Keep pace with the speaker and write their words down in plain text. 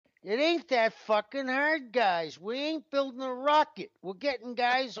It ain't that fucking hard, guys. We ain't building a rocket. We're getting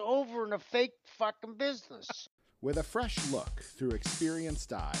guys over in a fake fucking business. With a fresh look through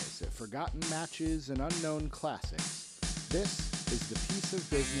experienced eyes at forgotten matches and unknown classics, this is the Piece of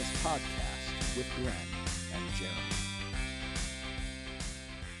Business podcast with Glenn and Jeremy.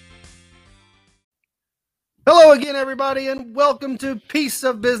 Hello again, everybody, and welcome to Piece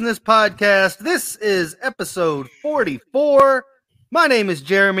of Business Podcast. This is episode 44. My name is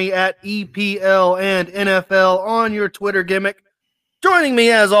Jeremy at EPL and NFL on your Twitter gimmick. Joining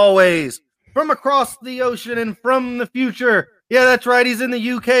me, as always, from across the ocean and from the future. Yeah, that's right, he's in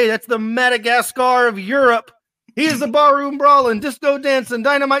the UK. That's the Madagascar of Europe. He is the barroom brawling, disco dancing,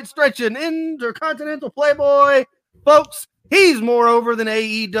 dynamite stretching, intercontinental playboy. Folks, he's more over than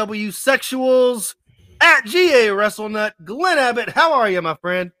AEW sexuals. At GA WrestleNut, Glenn Abbott, how are you, my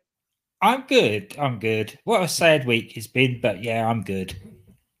friend? I'm good. What a sad week it's been, but yeah, I'm good.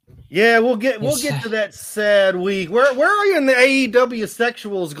 Yeah, we'll get to that sad week. Where are you in the AEW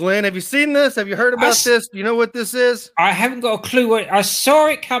sexuals, Glenn? Have you seen this? Have you heard about this? Do you know what this is? I haven't got a clue I saw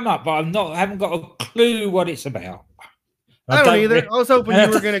it come up, but haven't got a clue what it's about. I don't either. I was hoping you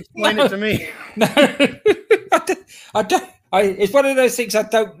were going to explain it to me. No, I don't. It's one of those things I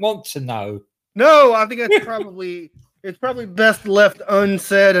don't want to know. No, I think it's probably best left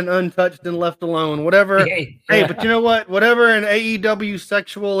unsaid and untouched and left alone. Whatever. Yeah. Hey, but you know what? Whatever an AEW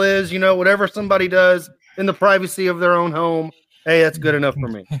sexual is, whatever somebody does in the privacy of their own home, hey, that's good enough for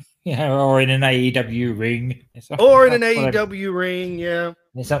me. Yeah, or in an AEW ring. Or in an AEW ring, yeah.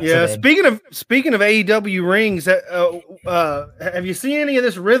 Yeah. Speaking of AEW rings, have you seen any of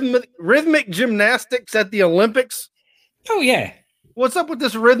this rhythmic gymnastics at the Olympics? Oh yeah. What's up with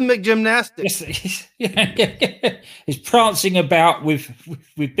this rhythmic gymnastics? He's prancing about with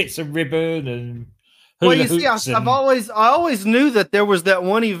bits of ribbon and. Well, you see, I always knew that there was that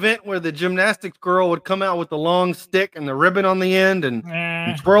one event where the gymnastics girl would come out with the long stick and the ribbon on the end and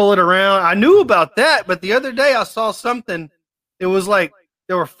twirl it around. I knew about that, but the other day I saw something. It was like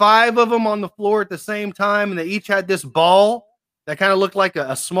there were 5 of them on the floor at the same time, and they each had this ball that kind of looked like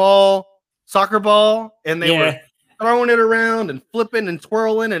a small soccer ball, and they were throwing it around and flipping and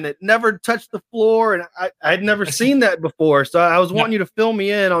twirling, and it never touched the floor. And I had never seen that before. So I was wanting you to fill me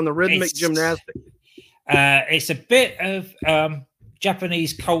in on the rhythmic gymnastics. It's a bit of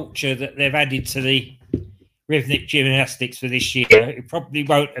Japanese culture that they've added to the rhythmic gymnastics for this year. It probably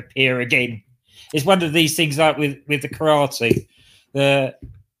won't appear again. It's one of these things like with the karate.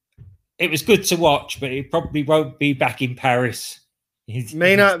 It was good to watch, but it probably won't be back in Paris.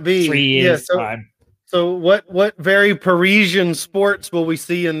 May not be 3 years time. So what very Parisian sports will we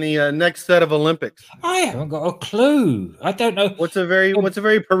see in the next set of Olympics? I haven't got a clue. I don't know. What's a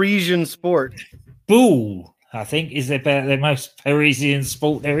very Parisian sport? Bull, I think, is about the most Parisian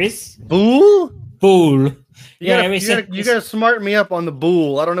sport there is. Bull? Bull. You gotta smarten me up on the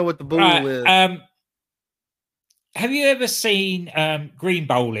bull. I don't know what the bull is. Have you ever seen green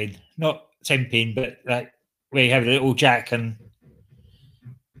bowling? Not temping, but like where you have a little jack and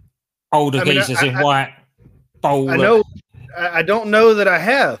older geezers in white bowl. I know. I don't know that I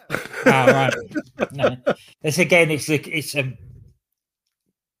have. Right. No. It's a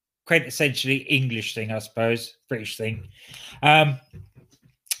quintessentially English thing, I suppose, British thing. But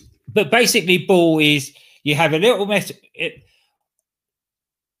basically, ball is you have a little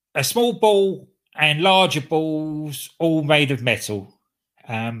a small ball and larger balls, all made of metal.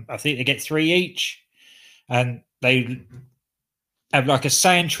 I think they get 3 each, and they have like a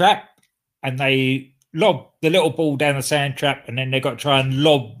sand trap. And they lob the little ball down the sand trap, and then they've got to try and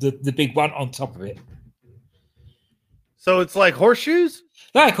lob the big one on top of it. So it's like horseshoes?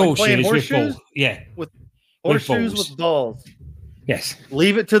 Like horseshoes with ball. Yeah. With horseshoes with balls. Yes.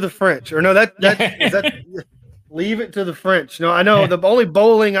 Leave it to the French. Or no, that leave it to the French. No, I know the only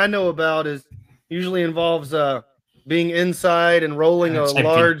bowling I know about usually involves being inside and rolling a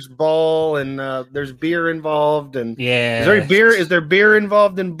large ball, and there's beer involved. And is there beer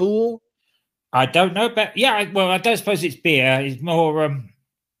involved in boule? I don't know, but I don't suppose it's beer. It's more.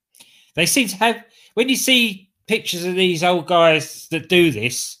 They seem to have, when you see pictures of these old guys that do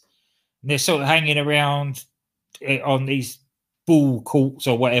this, and they're sort of hanging around on these ball courts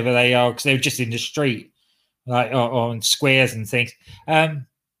or whatever they are, because they're just in the street, like on squares and things.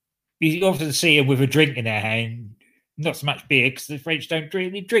 You often see them with a drink in their hand. Not so much beer, because the French don't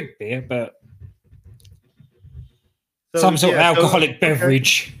really drink beer, but some sort of alcoholic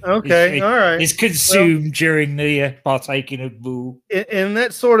beverage. Okay, all right. Is consumed during the partaking of bull. In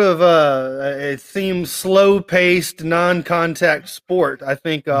that sort of, it seems slow-paced, non-contact sport, I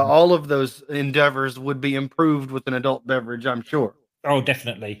think all of those endeavors would be improved with an adult beverage, I'm sure. Oh,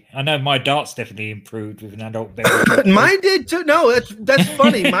 definitely. I know my darts definitely improved with an adult beverage. Mine did too. No, that's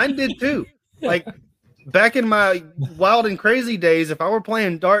funny. Mine did too. Like back in my wild and crazy days, if I were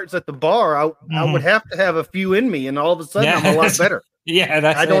playing darts at the bar, I would have to have a few in me, and all of a sudden I'm a lot better. Yeah,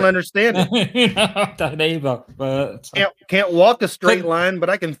 that's I don't understand it. No, I don't either. But Can't walk a straight line, but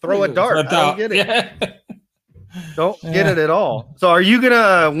I can throw a dart. I don't get it. Yeah. Don't get it at all. So, are you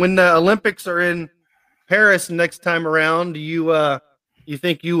gonna when the Olympics are in Paris next time around? Do you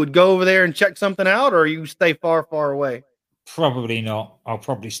think you would go over there and check something out, or you stay far, far away? Probably not. I'll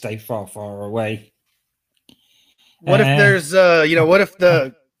probably stay far, far away. What if there's what if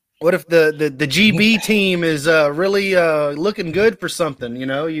the GB team is really looking good for something?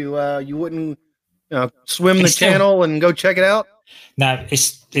 You wouldn't swim the channel and go check it out? No,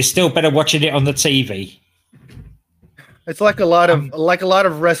 it's still better watching it on the TV. It's like a lot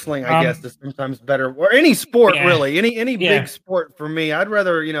of wrestling, I guess, is sometimes better, or any sport really, any big sport for me. I'd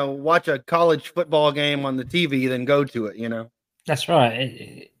rather watch a college football game on the TV than go to it. That's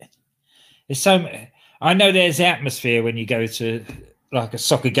right. It's so. I know there's atmosphere when you go to like a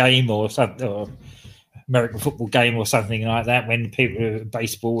soccer game or something, or American football game or something like that. When people are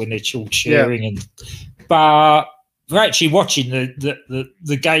baseball and they're all cheering, but we're actually watching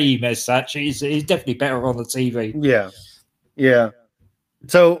the game as such. It's definitely better on the TV. Yeah.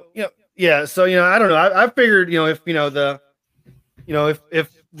 So So I don't know. I figured if the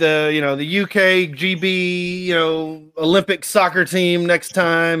UK GB Olympic soccer team next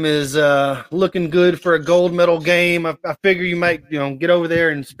time is looking good for a gold medal game, I figure you might get over there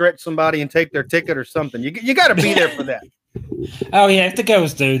and stretch somebody and take their ticket or something. You got to be there for that. Oh yeah, if the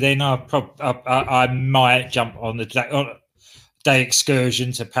girls do, then I might jump on the day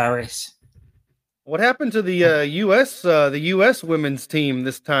excursion to Paris. What happened to the U.S. women's team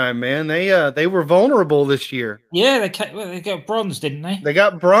this time, man? They were vulnerable this year. Yeah, they got bronze, didn't they? They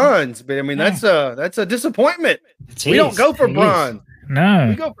got bronze, but I mean that's a disappointment. We don't go for bronze. No,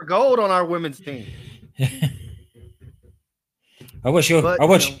 we go for gold on our women's team. I wish your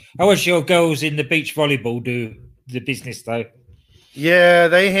girls in the beach volleyball do the business though. Yeah,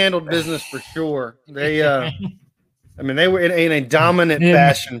 they handled business for sure. They they were in a dominant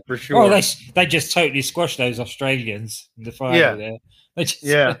fashion for sure. Oh, they just totally squashed those Australians in the final there.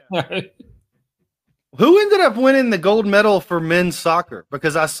 Who ended up winning the gold medal for men's soccer?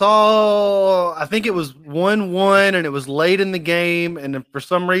 Because I think it was 1-1 and it was late in the game. And for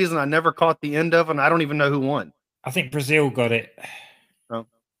some reason, I never caught the end of it. And I don't even know who won. I think Brazil got it. Oh,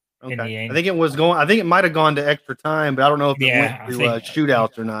 okay. In the end. I think it might have gone to extra time, but I don't know if it went to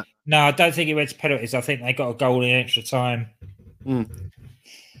shootouts or not. No, I don't think it went to penalties. I think they got a goal in extra time.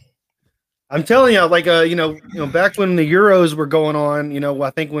 I'm telling you, like, back when the Euros were going on,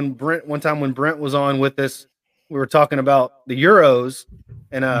 I think when Brent was on with us, we were talking about the Euros,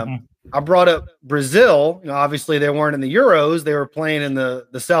 and I brought up Brazil. Obviously they weren't in the Euros; they were playing in the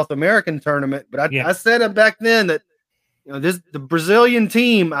South American tournament. But I said back then that the Brazilian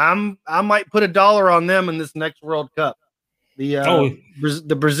team, I might put $1 on them in this next World Cup.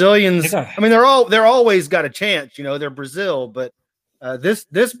 The Brazilians, I mean, they're always got a chance. They're Brazil, but this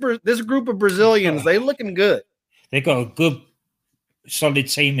group of Brazilians, they looking good. They got a good, solid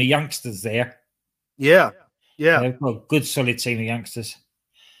team of youngsters there. Yeah. They've got a good, solid team of youngsters.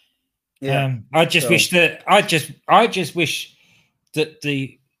 Yeah. I just wish that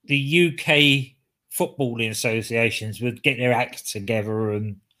the UK footballing associations would get their act together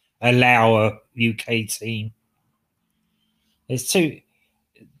and allow a UK team. It's too.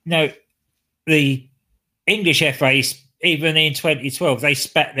 The English FA, even in 2012, they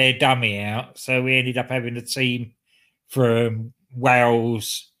spat their dummy out. So we ended up having a team from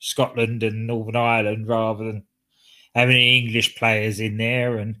Wales, Scotland, and Northern Ireland rather than having English players in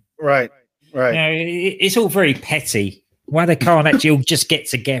there. And right. It's all very petty. Why they can't actually all just get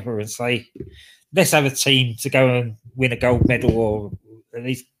together and say, let's have a team to go and win a gold medal or at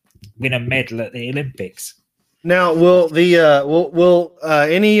least win a medal at the Olympics. Now, will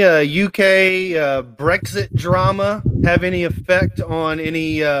any UK Brexit drama have any effect on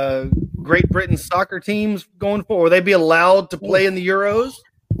any Great Britain soccer teams going forward? Will they be allowed to play in the Euros?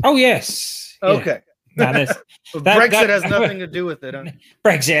 Oh, yes. Okay. No, Brexit has nothing to do with it. Huh?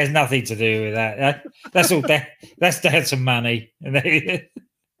 Brexit has nothing to do with that. That's all. That's down to money.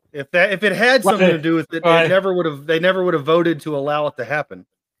 If it had something to do with it, they never would have voted to allow it to happen.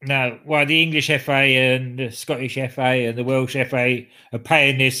 No, well, the English FA and the Scottish FA and the Welsh FA are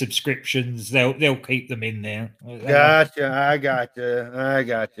paying their subscriptions. They'll keep them in there. Gotcha. I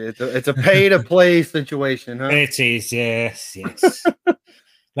gotcha. It's a pay to play situation, huh? It is, yes.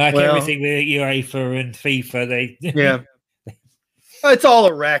 Like everything with UEFA and FIFA, It's all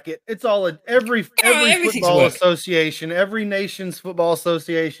a racket. It's all every everything's football work. association, every nation's football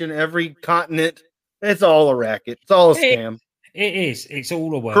association, every continent. It's all a racket. It's all a scam. It is. It's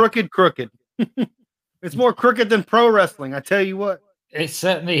all a work. Crooked. It's more crooked than pro wrestling. I tell you what. It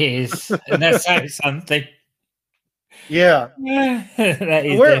certainly is, and that's something. Yeah. That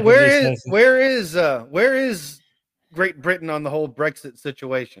is where is Great Britain on the whole Brexit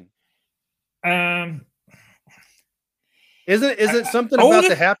situation? Um, Isn't something about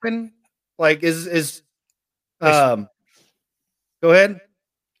to happen? Like go ahead.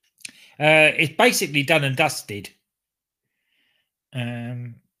 It's basically done and dusted.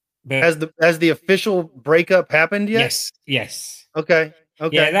 But has the official breakup happened yet? Yes. Okay.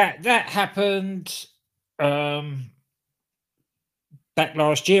 Yeah, that happened back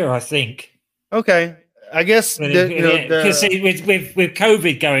last year, I think. Okay. I guess because with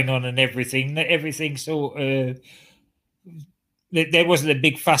COVID going on and everything sort of there wasn't a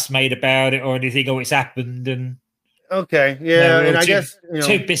big fuss made about it or anything. Oh, it's happened, and okay, yeah, and I guess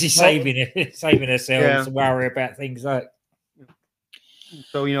too busy saving ourselves to worry about things like.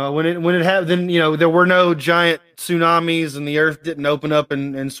 So when it happened, then there were no giant tsunamis and the earth didn't open up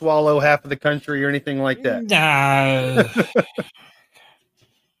and swallow half of the country or anything like that. No.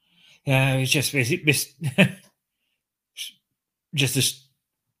 Yeah, it's just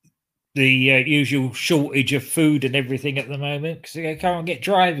the usual shortage of food and everything at the moment because they can't get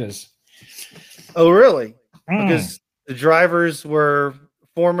drivers. Oh, really? Because the drivers were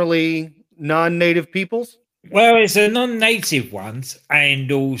formerly non-native peoples? Well, it's a non-native ones,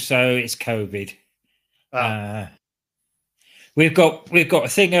 and also it's COVID. We've got a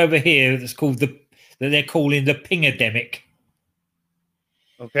thing over here that's called that they're calling the pingademic.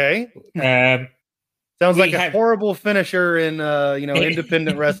 Okay. Sounds like a horrible finisher in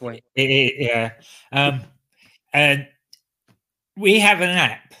independent wrestling. Yeah. And we have an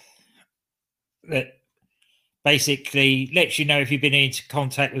app that basically lets you know if you've been into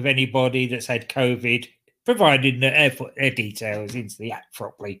contact with anybody that's had COVID, providing their details into the app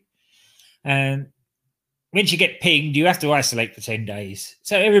properly. And once you get pinged, you have to isolate for 10 days.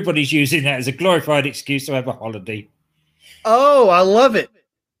 So everybody's using that as a glorified excuse to have a holiday. Oh, I love it.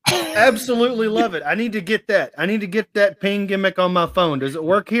 Absolutely love it. I need to get that. I need to get that ping gimmick on my phone. Does it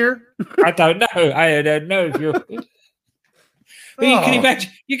work here? I don't know. I don't know if you're. But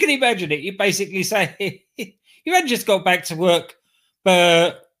you can imagine it. You basically say you hadn't just got back to work,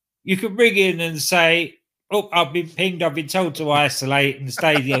 but you could ring in and say, "Oh, I've been pinged. I've been told to isolate and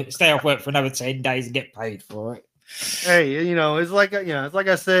stay off work for another 10 days and get paid for it." Hey, it's like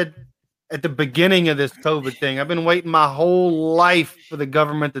I said at the beginning of this COVID thing. I've been waiting my whole life for the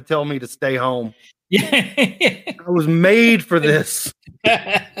government to tell me to stay home. Yeah, I was made for this.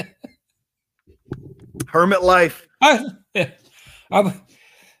 Hermit life. The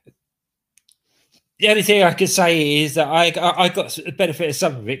only thing I could say is that I got the benefit of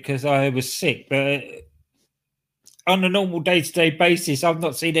some of it because I was sick, but on a normal day-to-day basis, I've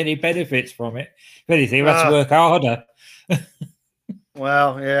not seen any benefits from it. If anything, I have to work harder.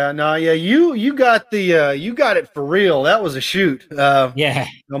 Well, yeah, no, yeah, you got it for real. That was a shoot. Yeah.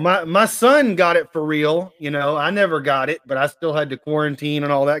 My son got it for real. I never got it, but I still had to quarantine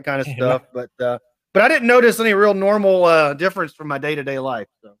and all that kind of stuff. But I didn't notice any real normal difference from my day-to-day life.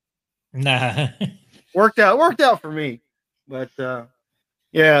 So nah. worked out for me. But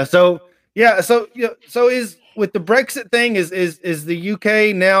yeah, so is with the Brexit thing, is the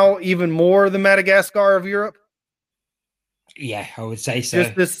UK now even more the Madagascar of Europe? Yeah, I would say so.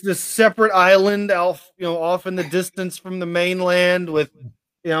 Just this separate island off in the distance from the mainland. With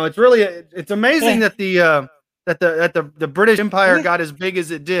it's really it's amazing that the British Empire got as big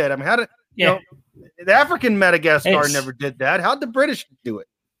as it did. I mean, how did the African Madagascar never did that? How'd the British do it?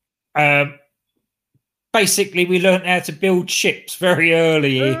 Basically, we learned how to build ships very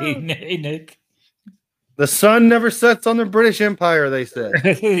early in it. The sun never sets on the British Empire, they said.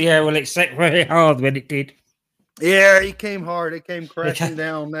 Yeah, well, it set very hard when it did. Yeah, it came hard. It came crashing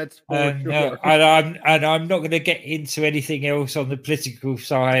down. That's for sure. And I'm not going to get into anything else on the political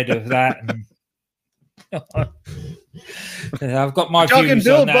side of that. I've got my views on that. You can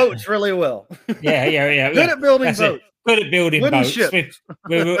build boats really well. Yeah. Good at building boats. Good at building Wooden boats. Ships.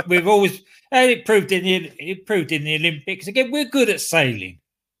 We've always it proved in the Olympics again. We're good at sailing.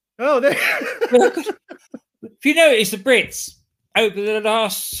 Oh, if you notice, the Brits over the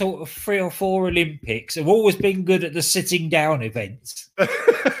last sort of 3 or 4 Olympics have always been good at the sitting down events.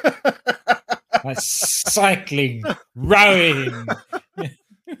 Like cycling, rowing.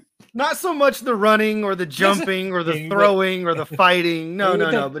 Not so much the running or the jumping or the throwing or the fighting.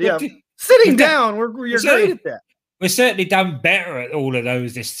 No. But yeah, sitting down, you're great at that. we've certainly done better at all of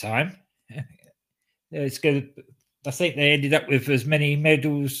those this time. It's good. I think they ended up with as many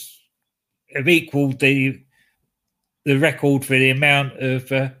medals, have equaled the record for the amount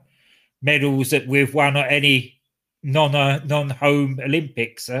of medals that we've won at any non-home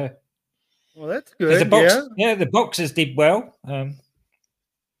Olympics. Well, that's good. The boxers did well. I've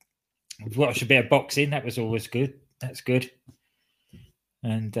watched a bit of boxing. That was always good. That's good.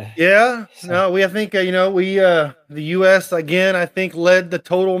 And I think the U.S. again, I think led the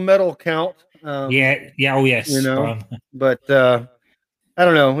total medal count. Oh yes, but I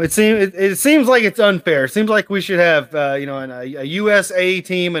don't know. It seems like it's unfair. It seems like we should have a USA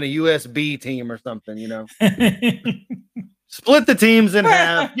team and a USB team or something. Split the teams in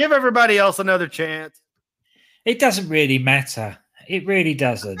half. Give everybody else another chance. It doesn't really matter. It really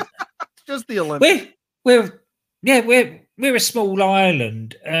doesn't. Just the Olympics. We're a small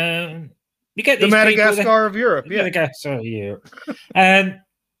island. You get the Madagascar of Europe. Yeah, Madagascar of Europe.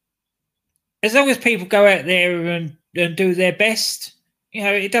 As long as people go out there and do their best,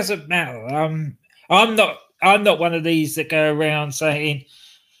 it doesn't matter. I'm not one of these that go around saying,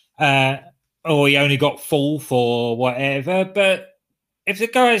 he only got fourth or whatever. But if the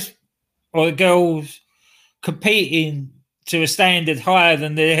guys or the girls competing to a standard higher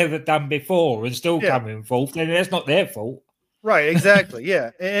than they ever done before and still coming fourth, then that's not their fault. Right, exactly.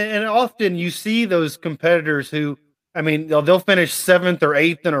 Yeah. And often you see those competitors who, they'll finish 7th or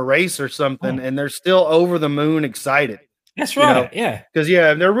 8th in a race or something, and they're still over the moon excited. That's right. Yeah. Because,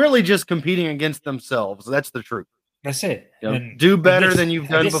 they're really just competing against themselves. That's the truth. That's it. Do better than you've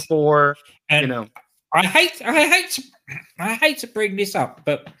done before. And I hate to bring this up,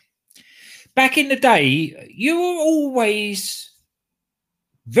 but back in the day, you were always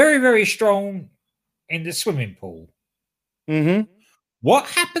very, very strong in the swimming pool. Mm-hmm. What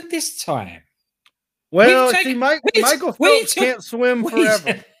happened this time? Well, Michael Phelps can't swim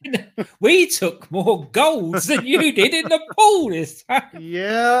forever. We took more golds than you did in the pool this time.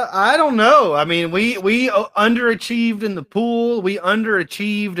 Yeah, I don't know. We underachieved in the pool. We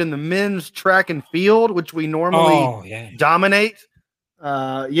underachieved in the men's track and field, which we normally dominate. So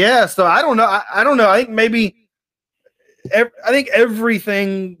I don't know. I don't know. I think maybe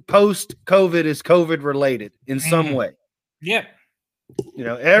everything post-COVID is COVID related in some way. Yep.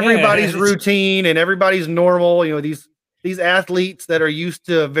 Everybody's routine and everybody's normal. These athletes that are used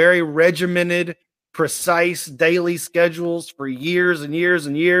to very regimented, precise daily schedules for years and years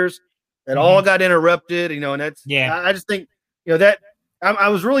and years that all got interrupted. And that's I just think that I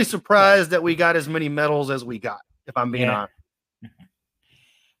was really surprised that we got as many medals as we got. If I'm being honest.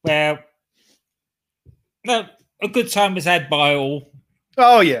 Well, no, a good time was had by all.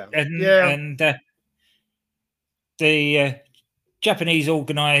 Oh yeah, and the Japanese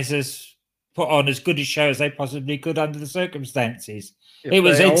organisers put on as good a show as they possibly could under the circumstances. It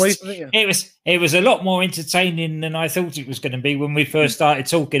was a lot more entertaining than I thought it was going to be when we first started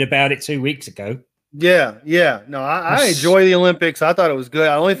talking about it 2 weeks ago. Yeah. No, I enjoy the Olympics. I thought it was good.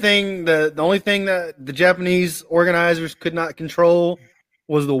 The only thing that the Japanese organizers could not control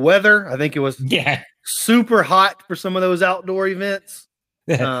was the weather. I think it was super hot for some of those outdoor events.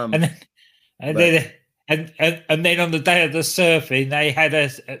 And then on the day of the surfing, they had a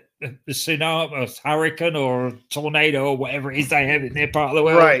tsunami, or hurricane, or tornado, or whatever it is they have in their part of the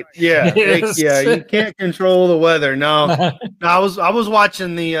world. Right? Yeah, you can't control the weather. No, I was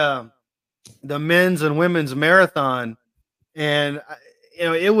watching the men's and women's marathon, and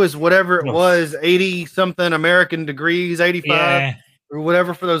it was whatever it was, 80 something American degrees, 85 or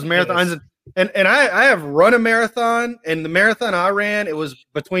whatever for those marathons. And I have run a marathon, and the marathon I ran, it was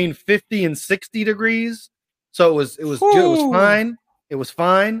between 50 and 60 degrees. So it was fine. It was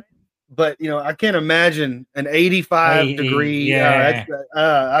fine. But, I can't imagine an 85 degree.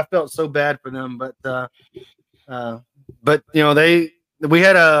 I felt so bad for them, but we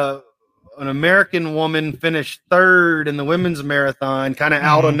had an American woman finish third in the women's marathon, kind of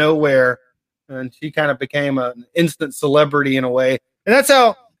out of nowhere. And she kind of became an instant celebrity in a way. And that's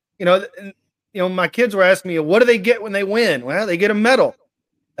how, my kids were asking me, what do they get when they win? Well, they get a medal.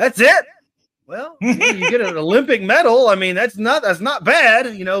 That's it. Well, you get an Olympic medal. That's not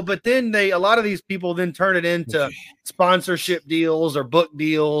bad, but then a lot of these people then turn it into sponsorship deals or book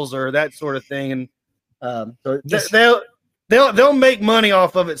deals or that sort of thing. And so they'll make money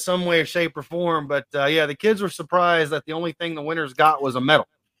off of it some way, shape, or form. But the kids were surprised that the only thing the winners got was a medal.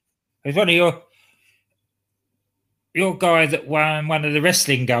 It's one of your guy that won one of the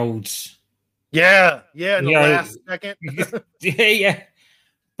wrestling golds. In the last second.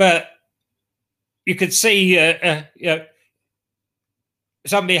 But you could see,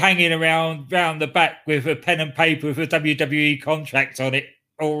 somebody hanging around the back with a pen and paper with a WWE contract on it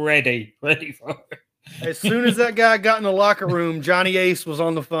already, ready for it. As soon as that guy got in the locker room, Johnny Ace was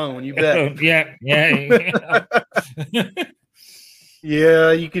on the phone. You bet. Yeah.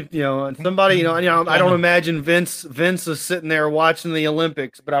 Yeah, you could, and somebody, I don't imagine Vince is sitting there watching the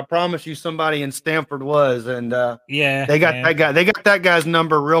Olympics, but I promise you somebody in Stamford was, and they got that guy's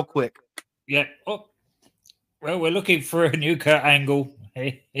number real quick. Yeah. Oh, well, we're looking for a new Kurt Angle.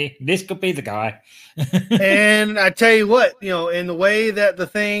 This could be the guy. And I tell you what, in the way that the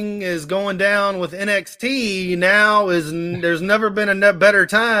thing is going down with NXT now there's never been a better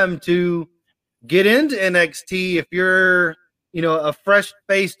time to get into NXT if you're a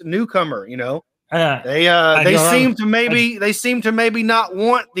fresh-faced newcomer. They seem to maybe not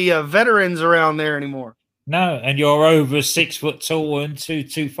want the veterans around there anymore. No, and you're over 6 foot tall and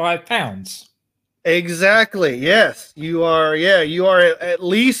 225 pounds. Exactly. Yes, you are. Yeah, you are at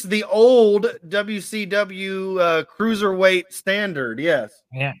least the old WCW cruiserweight standard. Yes.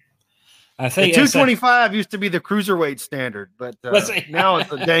 Yeah. I think 225 used to be the cruiserweight standard, but now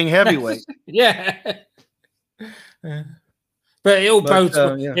it's a dang heavyweight. Yeah. But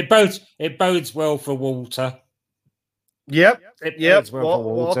it bodes well for Walter. Yep.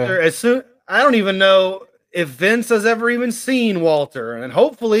 Walter. I don't even know if Vince has ever even seen Walter, and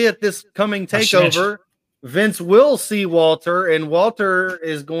hopefully at this coming takeover, Vince will see Walter, and Walter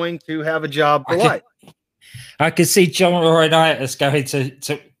is going to have a job for life. I can see John Laurinaitis going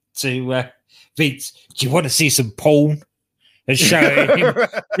to Vince. Do you want to see some porn? And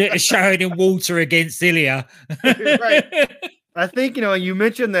showing him Walter against Ilya. Right. I think you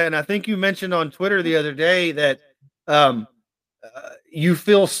mentioned that, and I think you mentioned on Twitter the other day that you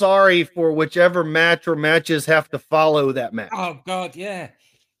feel sorry for whichever match or matches have to follow that match. Oh God, yeah.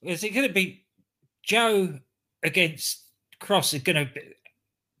 Is it going to be Joe against Cross? Is going to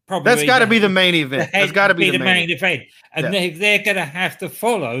probably that's got to be the main event. That's got to be the main event, and they're going to have to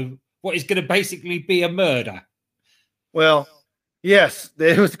follow what is going to basically be a murder. Well, yes,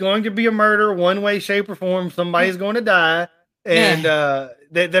 there was going to be a murder, one way, shape, or form. Somebody's going to die, and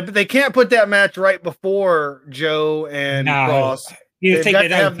they can't put that match right before Joe and Cross. They got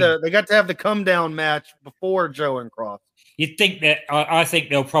to have the come down match before Joe and Cross. You'd think that I think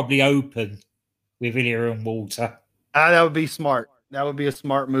they'll probably open with Ilya and Walter. That would be smart. That would be a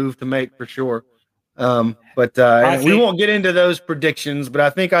smart move to make for sure. But we won't get into those predictions. But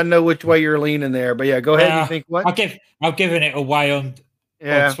I think I know which way you're leaning there. But yeah, go ahead. You think what? I've given it away on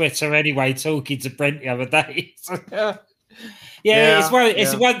Twitter anyway. Talking to Brent the other day. It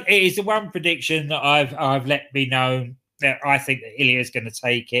is the one prediction that I've let be known that I think that Ilya is going to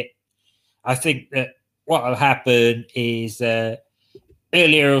take it. I think that what will happen is Ilya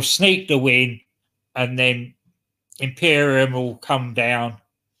will sneak the win, and then Imperium will come down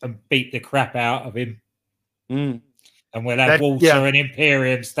and beat the crap out of him. And we'll have Walter and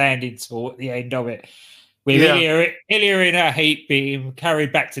Imperium standing tall at the end of it. With Ilya in a heat, being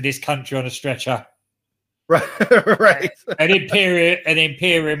carried back to this country on a stretcher. Right. And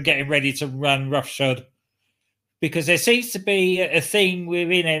Imperium getting ready to run roughshod. Because there seems to be a thing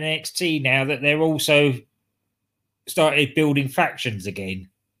within NXT now that they're also started building factions again.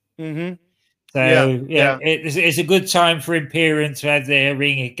 Mm-hmm. So, it's a good time for Imperium to have their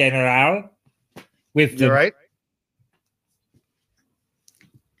ring general with them. You're right.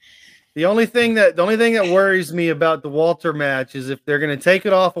 The only thing that worries me about the Walter match is if they're going to take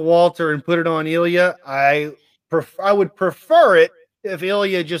it off of Walter and put it on Ilya. I would prefer it if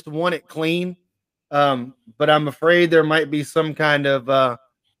Ilya just won it clean. But I'm afraid there might be some kind of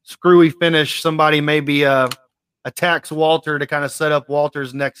screwy finish. Somebody maybe attacks Walter to kind of set up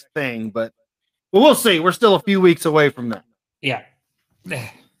Walter's next thing. But we'll see. We're still a few weeks away from that. Yeah.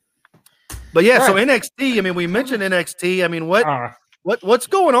 But yeah, so NXT. I mean, we mentioned NXT. I mean, what's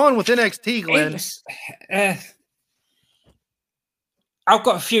going on with NXT, Glenn? I've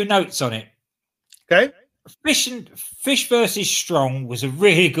got a few notes on it. Okay. Fish versus Strong was a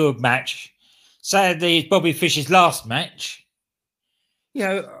really good match. Sadly, Bobby Fish's last match.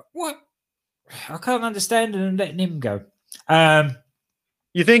 What? I can't understand them letting him go.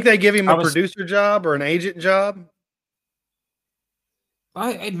 You think they give him a producer job or an agent job?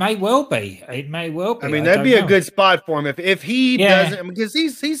 It may well be. It may well be. I mean, that'd be a good spot for him if he doesn't, because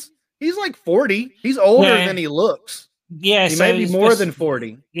he's like 40. He's older than he looks. Yeah, he may be more than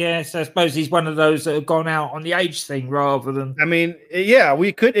 40. Yes, I suppose he's one of those that have gone out on the age thing rather than. I mean, yeah,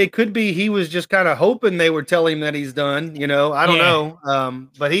 it could be he was just kind of hoping they would tell him that he's done. I don't know.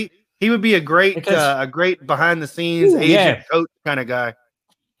 But he would be a great behind the scenes agent coach kind of guy.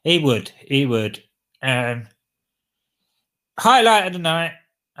 He would. highlight of the night,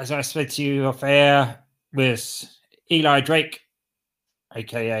 as I said to you off air, was Eli Drake,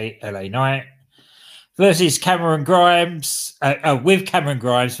 aka LA Knight, versus Cameron Grimes, with Cameron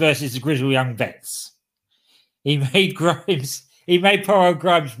Grimes versus the Grizzled Young Vets. He made poor old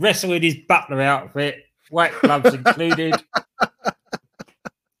Grimes wrestle in his butler outfit, white gloves included.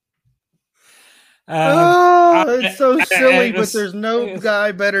 It's so silly, but there's no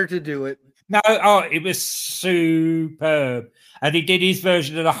guy better to do it. No, it was superb. And he did his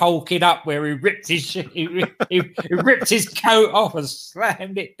version of the hulking up where he ripped his he ripped his coat off and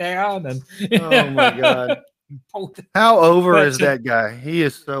slammed it down. And oh my god, how over is that guy? He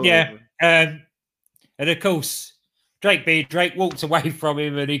is so over. And of course, Drake walks away from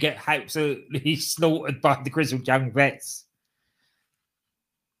him and he gets absolutely slaughtered by the Grizzled Young Vets.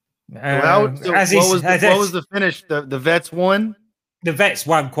 What was the finish? The Vets won. The Vets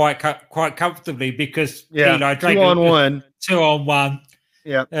won quite comfortably because Eli Drake 2-on-1. 2-on-1.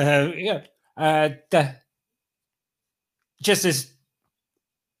 Yeah. Just as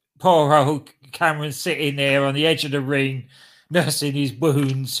poor old Cameron's sitting there on the edge of the ring, nursing his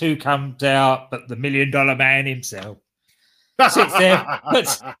wounds, who comes out but the $1 Million Man himself? Sits there,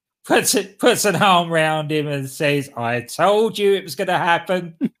 puts an arm around him and says, "I told you it was going to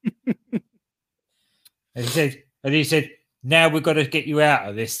happen." and he said, "Now we've got to get you out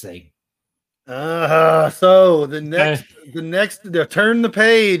of this thing." So the next, turn the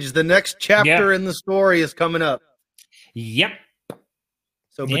page. The next chapter in the story is coming up. Yep.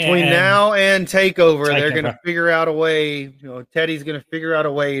 So between now and Takeover, they're going to figure out a way. Teddy's going to figure out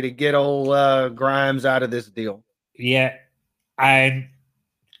a way to get old Grimes out of this deal. Yeah, and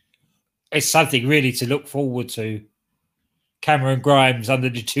it's something really to look forward to. Cameron Grimes under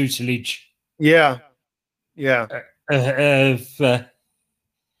the tutelage. Yeah. Of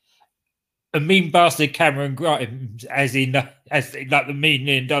a mean bastard Cameron Grimes, as like the $1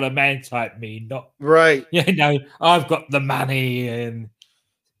 Million Man type mean, not right. I've got the money. And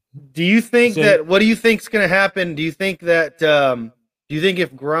do you think what do you think's going to happen? Do you think that do you think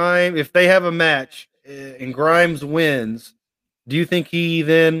if they have a match and Grimes wins, do you think he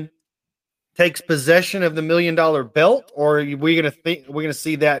then takes possession of the $1 Million belt, or are we going to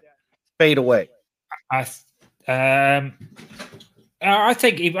see that fade away? I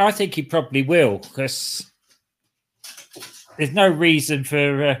think he probably will, because there's no reason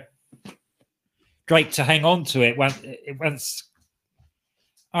for Drake to hang on to it once.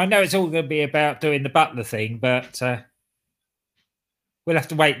 I know it's all going to be about doing the Butler thing, but we'll have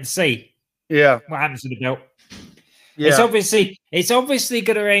to wait and see. Yeah, what happens to the belt? Yeah. It's obviously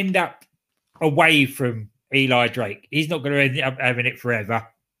going to end up away from Eli Drake. He's not going to end up having it forever.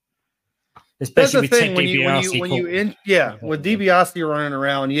 Especially that's the thing with DiBiase running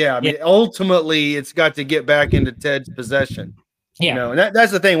around. Yeah, I mean, ultimately, it's got to get back into Ted's possession. Yeah, and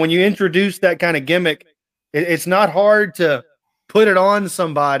that's the thing. When you introduce that kind of gimmick, it's not hard to put it on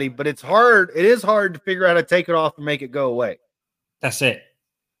somebody, but it is hard to figure out how to take it off and make it go away. That's it.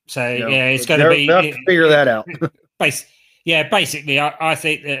 So it's going to be figure that out. Basically, I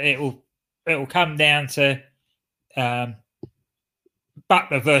think that it will come down to Butler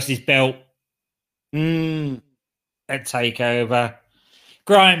versus Belt at Takeover.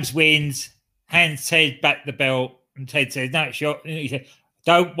 Grimes wins, hands Ted back the belt, and Ted says, "No, it's yours." He said,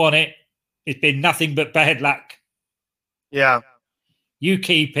 "Don't want it. It's been nothing but bad luck. Yeah, you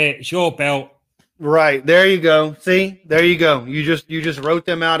keep it. It's your belt." Right. There you go. See? There you go. You just wrote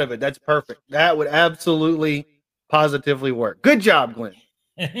them out of it. That's perfect. That would absolutely positively work. Good job, Glenn.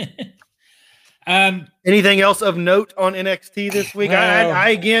 Anything else of note on NXT this week? Well, I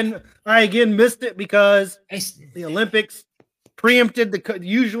again missed it because the Olympics preempted the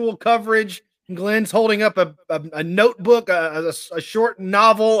usual coverage. Glenn's holding up a notebook, a short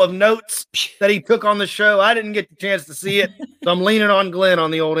novel of notes that he took on the show. I didn't get the chance to see it, so I'm leaning on Glenn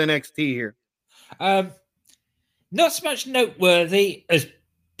on the old NXT here. Not so much noteworthy as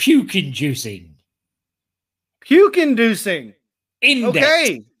puke-inducing. Puke-inducing. Index.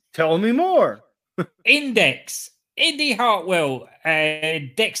 Okay, tell me more. Index. Indy Hartwell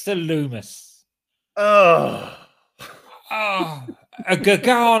and Dexter Loomis. Oh, a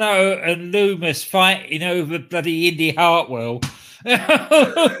Gargano and Loomis fighting over bloody Indy Hartwell.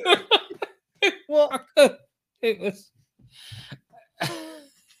 Well, it was.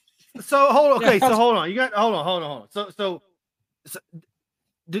 So hold on. So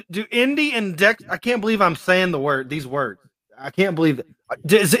do Indy and Dex? I can't believe I'm saying these words. I can't believe it.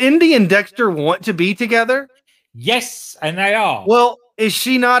 Does Indy and Dexter want to be together? Yes, and they are. Well, is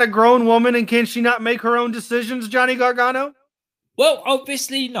she not a grown woman, and can she not make her own decisions, Johnny Gargano? Well,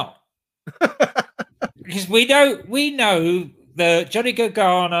 obviously not. because we know that Johnny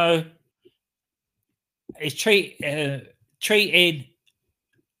Gargano is treating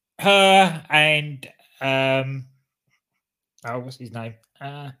her and what's his name?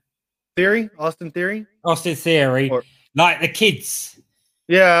 Austin Theory, Austin Theory, like the kids.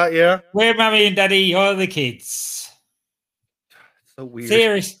 Yeah. We're mummy and daddy, you're the kids. So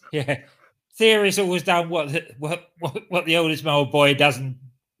weird. Theory's always done what the oldest male boy doesn't,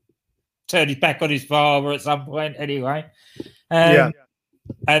 turn his back on his father at some point anyway. And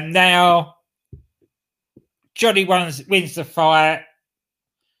now Johnny wins the fight,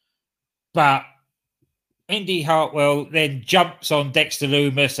 but Indy Hartwell then jumps on Dexter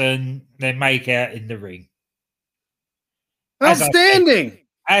Lumis and they make out in the ring. Outstanding.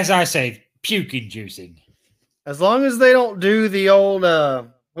 As I said, puke inducing. As long as they don't do the old,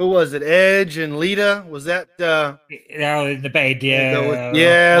 who was it? Edge and Lita? Was that? In the bed,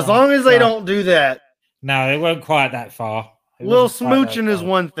 yeah. As long as they don't do that. No, they weren't quite that far. A little smooching is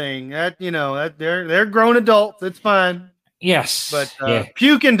one thing. That they're grown adults. It's fine. Yes, but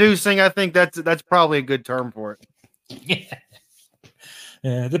puke inducing, I think that's probably a good term for it.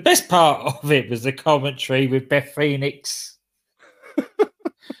 Yeah. The best part of it was the commentary with Beth Phoenix.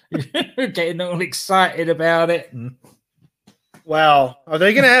 Getting all excited about it. Wow. Are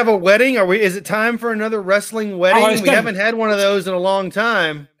they going to have a wedding? Is it time for another wrestling wedding? We haven't had one of those in a long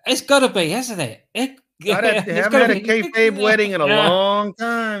time. It's got to be, hasn't it? Haven't had a kayfabe wedding in a long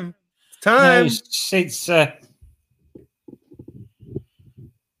time. It's time. No,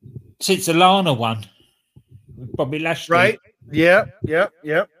 since the Lana one. Bobby Lashley. Right? Yep.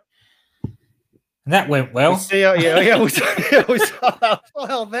 And that went well. We saw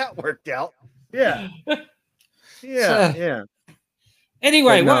how that worked out. Yeah.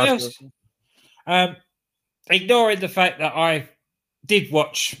 Anyway, what else? Ignoring the fact that I did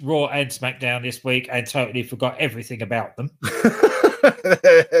watch Raw and SmackDown this week and totally forgot everything about them.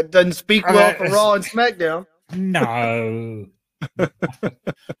 It doesn't speak well for Raw and SmackDown. No. And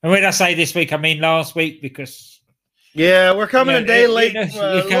when I say this week, I mean last week because... Yeah, we're coming a day late, a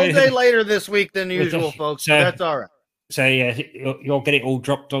little day later this week than usual, folks. So that's all right. So yeah, you'll get it all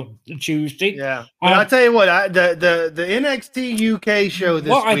dropped on Tuesday. Yeah, but I'll tell you what, the NXT UK show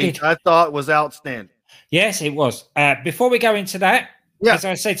this week I thought was outstanding. Yes, it was. Before we go into that, as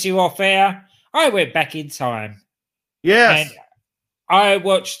I said to you off air, I went back in time. Yes, and I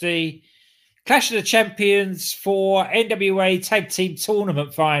watched the Clash of the Champions for NWA Tag Team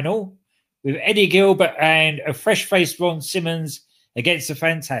Tournament final with Eddie Gilbert and a fresh-faced Ron Simmons against the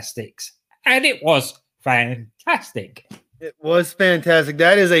Fantastics. And it was fantastic. It was fantastic.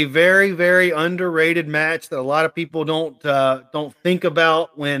 That is a very, very underrated match that a lot of people don't think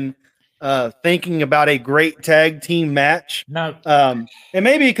about when thinking about a great tag team match. No. And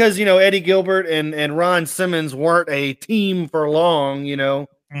maybe because, Eddie Gilbert and Ron Simmons weren't a team for long,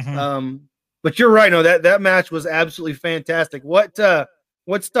 Mm-hmm. But you're right. No, that match was absolutely fantastic. What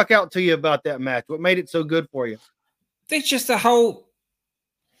stuck out to you about that match? What made it so good for you? It's just the whole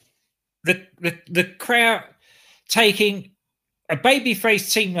the crowd taking a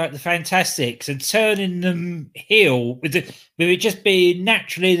babyface team like the Fantastics and turning them heel with it just being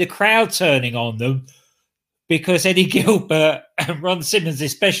naturally the crowd turning on them because Eddie Gilbert and Ron Simmons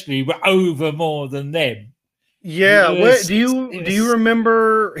especially were over more than them. Yeah, do you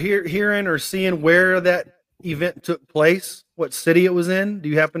remember hearing or seeing where that event took place? What city it was in? Do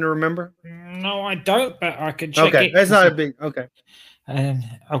you happen to remember? No, I don't, but I can check it. Okay, that's not a big... Okay. And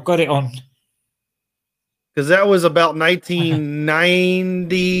I've got it on. Because that was about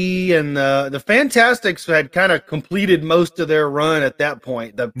 1990, and the Fantastics had kind of completed most of their run at that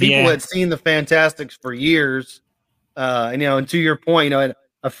point. The people had seen the Fantastics for years. And to your point, a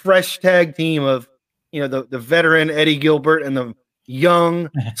fresh tag team of, the veteran Eddie Gilbert and the young,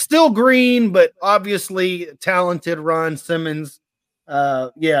 still green, but obviously talented Ron Simmons.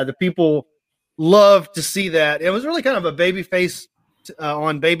 The people love to see that. It was really kind of a babyface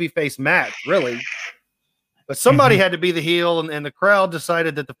on babyface match, really. But somebody had to be the heel, and the crowd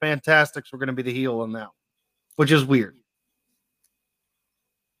decided that the Fantastics were going to be the heel in that, which is weird.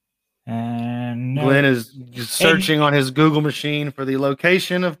 And Glenn is just searching on his Google machine for the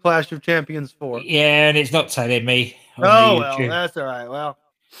location of Clash of Champions 4. Yeah, and it's not telling me. Oh, well, that's all right. Well,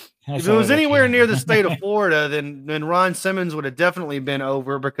 if it was anywhere near the state of Florida, then Ron Simmons would have definitely been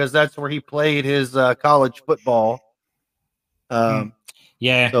over because that's where he played his college football.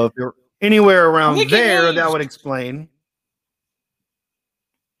 Yeah. So if you're anywhere around there, that would explain.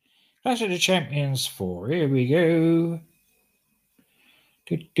 Clash of the Champions 4. Here we go.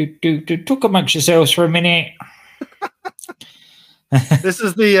 Talk amongst yourselves for a minute. This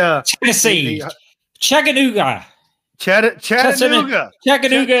is the Tennessee. Chattanooga. Chattanooga.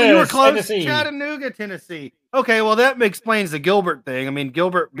 Chattanooga. You were close. Tennessee. Chattanooga, Tennessee. Okay, well that explains the Gilbert thing. I mean,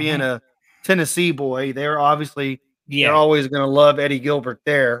 Gilbert being a Tennessee boy, they're always going to love Eddie Gilbert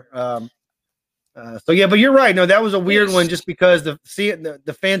there. So yeah, but you're right. No, that was a weird one just because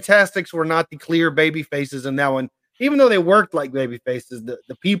the Fantastics were not the clear baby faces in that one. Even though they worked like baby faces,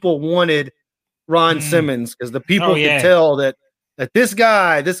 the people wanted Ron Simmons because the people could tell that this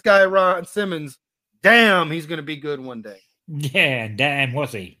guy Ron Simmons, damn, he's going to be good one day. Yeah, damn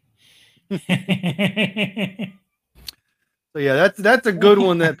was he. So yeah, that's a good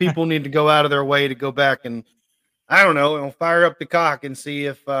one that people need to go out of their way to go back and I don't know, fire up the cock and see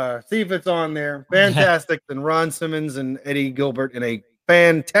if it's on there. Fantastic than Ron Simmons and Eddie Gilbert in a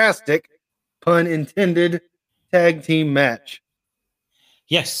fantastic, pun intended, tag team match.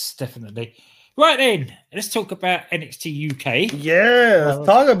 Yes, definitely. Right then, let's talk about NXT UK. Yeah, let's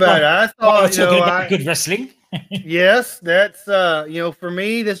talk about it. I thought talking about good wrestling. Yes, that's for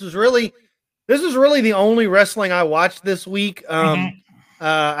me, this was really the only wrestling I watched this week.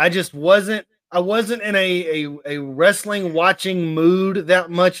 I just wasn't in a wrestling watching mood that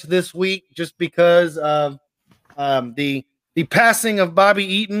much this week just because of the passing of Bobby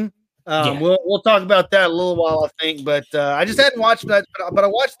Eaton. We'll talk about that a little while, I think, but I just hadn't watched that. But I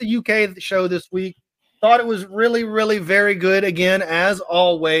watched the UK show this week. Thought it was really, really very good again, as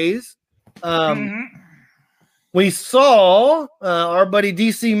always. We saw our buddy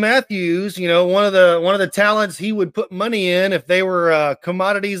DC Matthews, one of the talents he would put money in if they were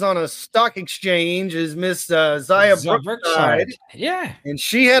commodities on a stock exchange is Miss Zaya Brookside. Yeah. And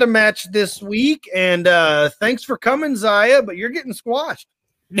she had a match this week. And thanks for coming, Zaya, but you're getting squashed.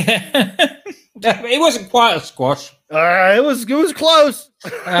 It wasn't quite a squash. It was close.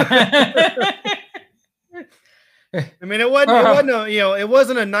 I mean, it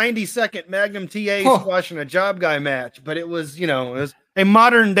wasn't a 90-second Magnum TA squash and a job guy match, but it was a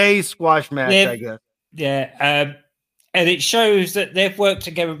modern day squash match, I guess. Yeah. And it shows that they've worked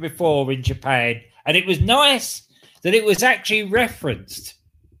together before in Japan. And it was nice that it was actually referenced.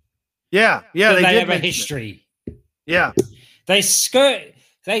 Yeah. Yeah. They have a history. Yeah.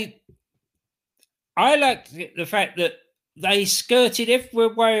 I liked the fact that they skirted every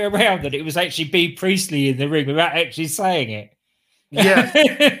way around that it was actually Bea Priestley in the ring without actually saying it.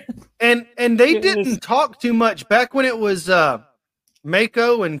 Yeah. and they didn't talk too much back when it was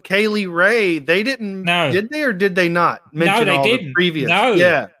Mako and Kaylee Ray. They didn't. No. Did they or did they not mention all the previous? No.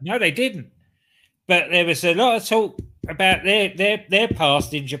 Yeah. No, they didn't. But there was a lot of talk about their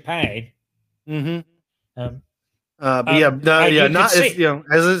past in Japan. Mm-hmm.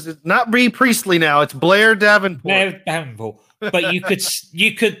 It's not Bea Priestley now. It's Blair Davenport. But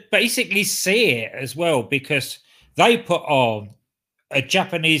you could basically see it as well because they put on a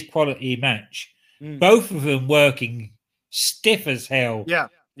Japanese quality match. Both of them working stiff as hell. Yeah.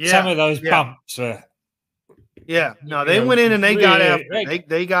 Some of those bumps were. Yeah. No, they went in and they got after.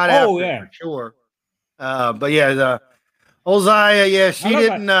 They got after for sure. But yeah, Ozaya, she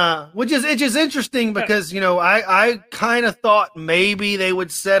didn't. Which is interesting because I kind of thought maybe they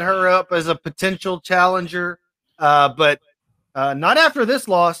would set her up as a potential challenger, but not after this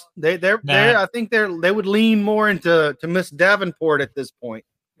loss. I think they would lean more into Miss Davenport at this point.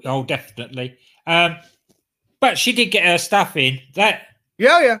 Oh, definitely. But she did get her stuff in. That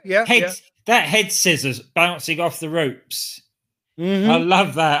head scissors bouncing off the ropes. I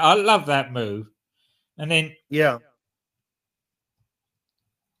love that. I love that move. And then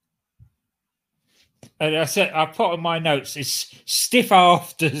and I said, I put on my notes, it's stiff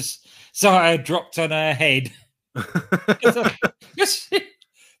afters Zaya dropped on her head. That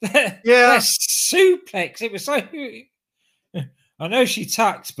suplex. It was so. I know she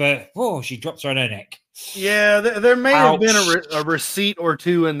tucked, but she dropped her on her neck. Yeah, there may have been a receipt or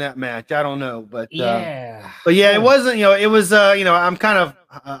two in that match. I don't know, but it wasn't. It was. I'm kind of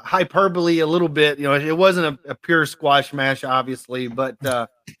hyperbole a little bit. It wasn't a pure squash match, obviously, but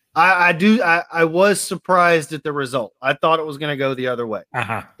I was surprised at the result. I thought it was going to go the other way,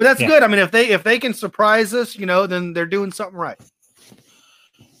 but that's good. I mean, if they can surprise us, then they're doing something right.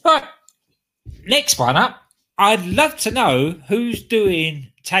 But next one up, I'd love to know who's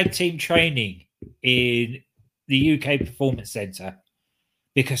doing tag team training in the UK Performance Centre,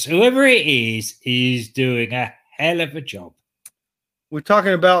 because whoever it is doing a hell of a job. We're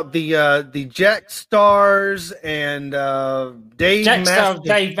talking about the Jack Stars and Dave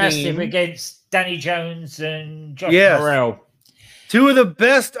Mastiff against Danny Jones and Josh Morrell. Two of the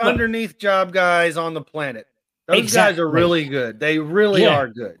best underneath job guys on the planet. Those guys are really good. They really are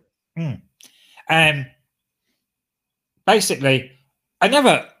good. Basically, I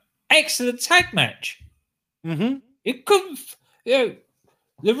never excellent tag match. Mm-hmm. It couldn't, the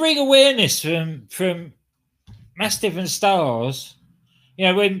ring awareness from Mastiff and Stars.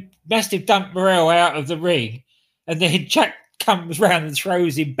 When Mastiff dumped Morel out of the ring, and then Jack comes round and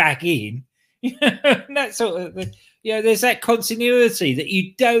throws him back in. And that sort of, there's that continuity that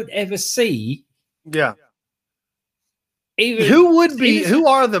you don't ever see. Yeah. Who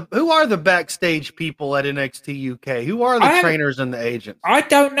are the backstage people at NXT UK? Who are the trainers and the agents? I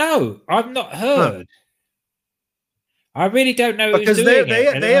don't know. I've not heard. I really don't know because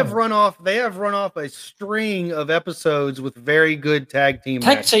they have run off a string of episodes with very good tag team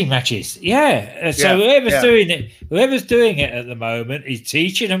matches. Yeah. So whoever's doing it at the moment is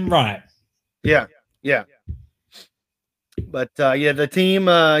teaching them right. Yeah. But the team,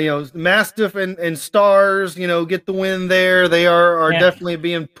 Mastiff and Stars, get the win there. They are definitely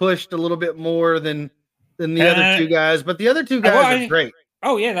being pushed a little bit more than the other two guys. But the other two guys are great.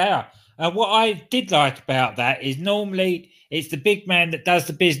 Oh yeah, they are. What I did like about that is normally it's the big man that does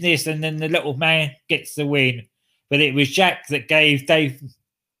the business and then the little man gets the win. But it was Jack that gave Dave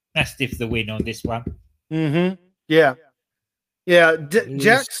Mastiff the win on this one. Mm-hmm. Yeah. Yeah.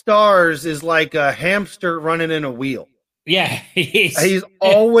 Jack Stars is like a hamster running in a wheel. Yeah, he is. He's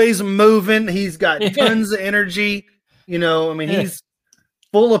always moving. He's got tons of energy. He's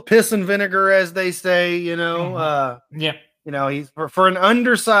full of piss and vinegar, as they say, he's for an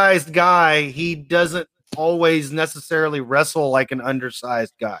undersized guy, he doesn't always necessarily wrestle like an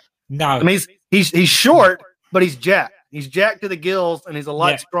undersized guy. No. He's short, but he's jacked. He's jacked to the gills, and he's a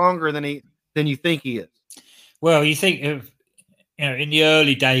lot stronger than you think he is. Well, you think of, in the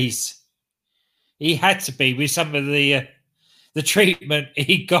early days, he had to be with some of the treatment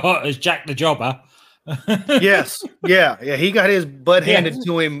he got as Jack the Jobber. Yes. Yeah. He got his butt handed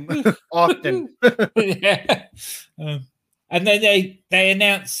to him often. Yeah. And then they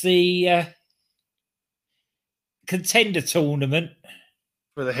announced the contender tournament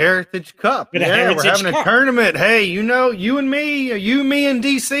for the Heritage Cup. We're having a tournament. Hey, you and me, me and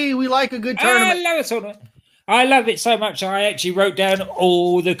DC, we like a good tournament. I love a tournament. I love it so much. I actually wrote down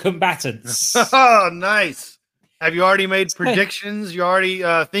all the combatants. Oh, nice. Have you already made predictions? You already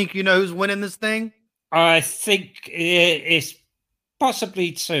think you know who's winning this thing? I think it's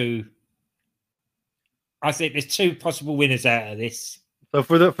possibly two. I think there's two possible winners out of this. So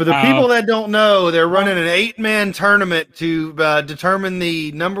for the people that don't know, they're running an 8-man tournament to determine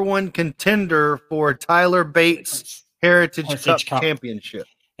the number one contender for Tyler Bates' Heritage Cup Championship.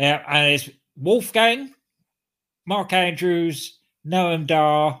 Yeah, and it's Wolfgang, Mark Andrews, Noam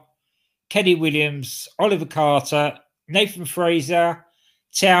Dar, Kenny Williams, Oliver Carter, Nathan Fraser,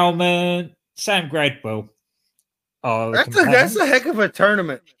 Talman, Sam Gradwell. Oh, that's a heck of a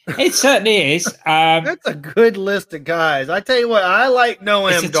tournament. It certainly is. That's a good list of guys. I tell you what, I like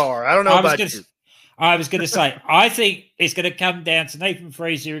Noam Dar. I don't know about you. I was going to say, I think it's going to come down to Nathan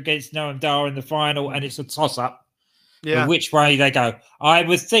Fraser against Noam Dar in the final, and it's a toss-up. Yeah. Which way they go. I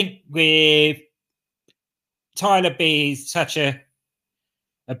would think with Tyler B is such a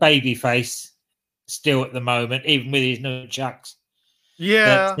baby face still at the moment, even with his nunchucks.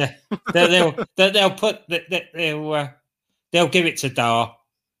 Yeah, they'll give it to Dar.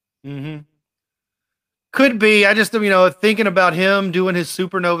 Mm-hmm. Could be. I just thinking about him doing his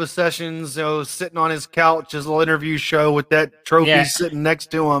Supernova sessions, sitting on his couch, his little interview show with that trophy sitting next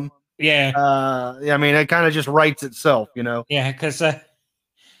to him. Yeah. It kind of just writes itself, Yeah, because at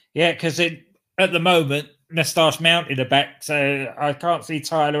the moment, Moustache Mounted are back, so I can't see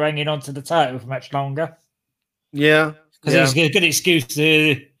Tyler hanging on to the title for much longer. Yeah. Because it's a good excuse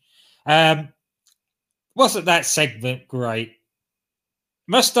to. Wasn't that segment great?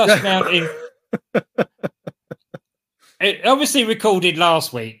 Moustache Mountain. It obviously recorded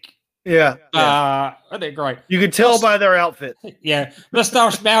last week. Yeah. Wasn't it great? You could tell by their outfit. Yeah.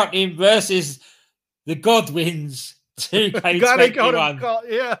 Moustache Mountain versus the Godwins 2K21.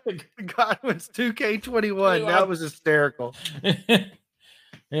 Yeah. The Godwins 2K21. That was hysterical.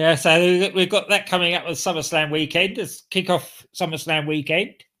 Yeah, so we've got that coming up with SummerSlam weekend. Let's kick off SummerSlam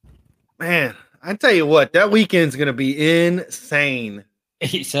weekend. Man, I tell you what, that weekend's going to be insane.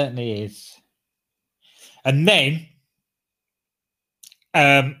 It certainly is. And then,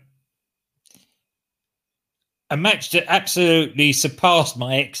 a match that absolutely surpassed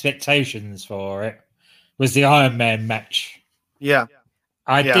my expectations for it was the Iron Man match. Yeah.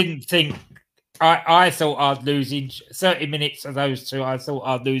 I didn't think... I thought I'd lose 30 minutes of those two. I thought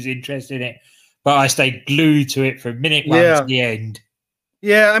I'd lose interest in it, but I stayed glued to it from minute one to the end.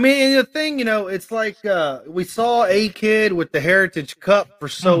 Yeah, the thing, it's like we saw A-Kid with the Heritage Cup for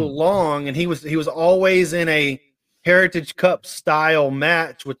so long, and he was always in a Heritage Cup style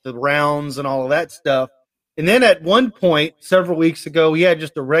match with the rounds and all of that stuff. And then at one point, several weeks ago, he had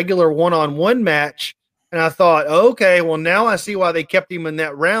just a regular one-on-one match. And I thought, okay, well, now I see why they kept him in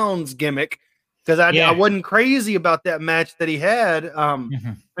that rounds gimmick, because I wasn't crazy about that match that he had. I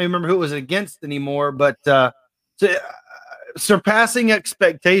don't remember who it was against anymore, but surpassing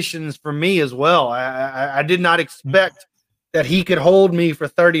expectations for me as well. I did not expect that he could hold me for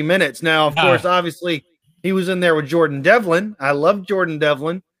 30 minutes. Now, of course, obviously, he was in there with Jordan Devlin. I love Jordan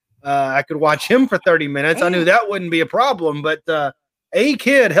Devlin. I could watch him for 30 minutes. I knew that wouldn't be a problem, but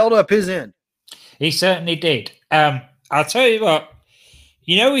A-Kid held up his end. He certainly did. I'll tell you what,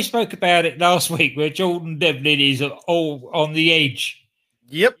 we spoke about it last week where Jordan Devlin is all on the edge.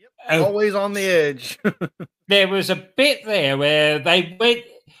 Yep, always on the edge. There was a bit there where they went,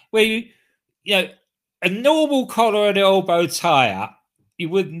 where a normal collar and elbow tie-up, you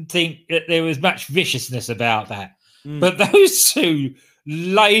wouldn't think that there was much viciousness about that. But those two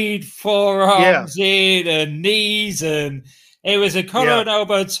laid forearms in and knees, and it was a collar and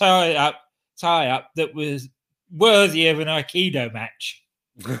elbow tie-up that was worthy of an Aikido match.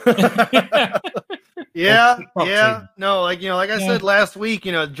 No, like I said last week,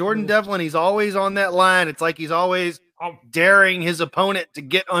 Jordan Devlin, he's always on that line. It's like he's always daring his opponent to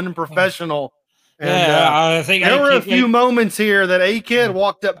get unprofessional. And, I think there were a few moments here that A-Kid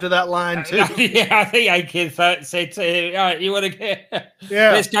walked up to that line too. I think A-Kid said to him, all right, you want to get,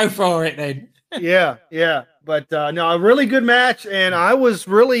 let's go for it then. But no, a really good match, and I was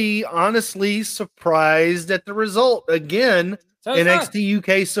really honestly surprised at the result. Again, NXT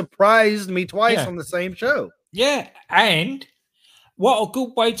UK surprised me twice on the same show. Yeah, and what a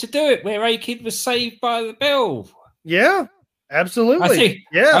good way to do it, where A-Kid was saved by the bell. Yeah, absolutely.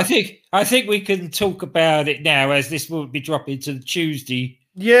 I think we can talk about it now, as this will be dropping to the Tuesday.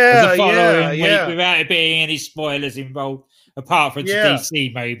 The following week, without it being any spoilers involved. Apart from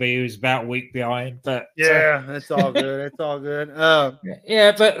DC, maybe who was about a week behind, but it's all good. It's all good.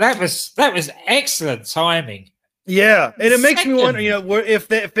 But that was excellent timing. Yeah, and it makes me wonder,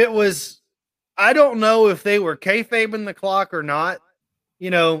 if it was, I don't know if they were kayfabing the clock or not.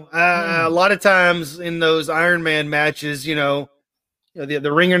 A lot of times in those Iron Man matches,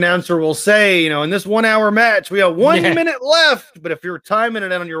 the ring announcer will say, in this 1 hour match, we have 1 minute left. But if you're timing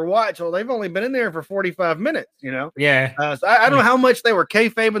it on your watch, well, they've only been in there for 45 minutes, So I don't know how much they were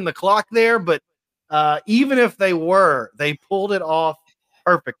kayfabing the clock there, but even if they were, they pulled it off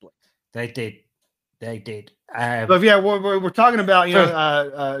perfectly. They did. But we're talking about,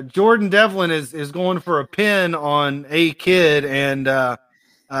 Jordan Devlin is going for a pin on A-Kid, and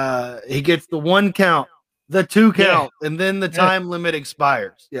he gets the 1 count. The 2 count, and then the time limit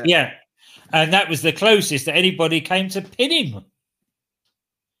expires. And that was the closest that anybody came to pin him.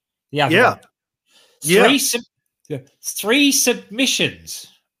 The other one. 3 submissions.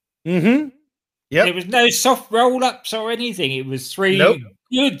 Mm-hmm. Yeah. There was no soft roll-ups or anything. It was 3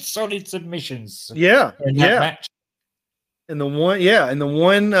 good, solid submissions. In that match. And the one,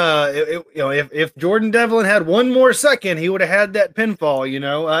 if Jordan Devlin had 1 more second, he would have had that pinfall.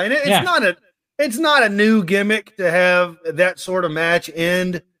 And it's not a new gimmick to have that sort of match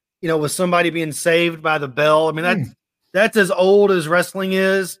end, with somebody being saved by the bell. I mean, that's as old as wrestling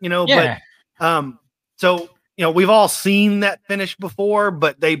is, but, we've all seen that finish before,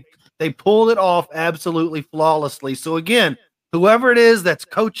 but they pulled it off absolutely flawlessly. So again, whoever it is that's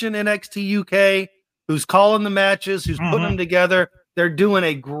coaching NXT UK, who's calling the matches, who's putting them together, they're doing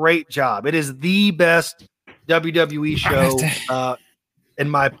a great job. It is the best WWE show, in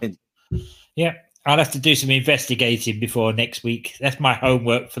my opinion. Yeah, I'll have to do some investigating before next week. That's my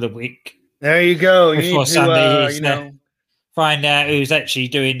homework for the week. There you go. Before Sunday, find out who's actually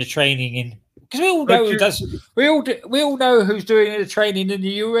doing the training in. Because we all know who does. We all know who's doing the training in the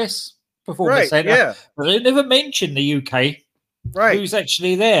US Performance Center. But they never mention the UK. Right. Who's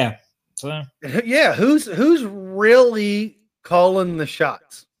actually there? So who's really calling the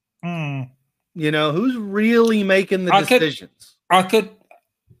shots? Who's really making the decisions?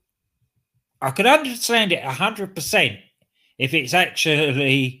 I could understand it 100% if it's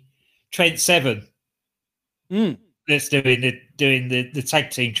actually Trent Seven that's doing the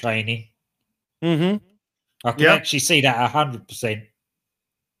tag team training. Mm-hmm. I can actually see that 100%.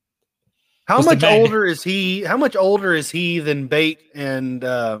 How much older is he? How much older is he than Bate and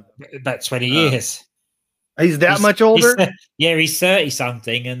about 20 years? He's much older? He's 30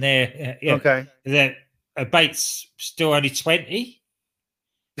 something, and they're okay. Bates still only 20.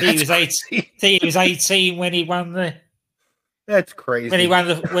 He was 18. He was 18 when he won the. That's crazy. When he won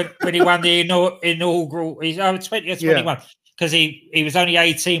the inaugural, he's 20 or 21 because he was only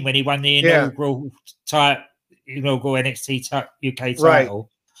 18 when he won the inaugural inaugural NXT UK Right. title.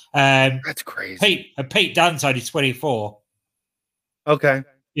 That's crazy. Pete Dunne's only 24. Okay.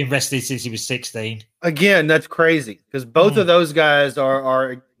 Been wrestling since he was 16. Again, that's crazy because both of those guys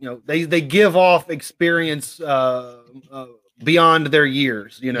are they give off experience beyond their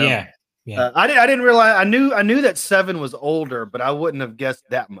years. Yeah. I didn't realize. I knew that Seven was older, but I wouldn't have guessed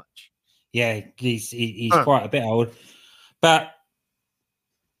that much. Yeah, he's quite a bit old, but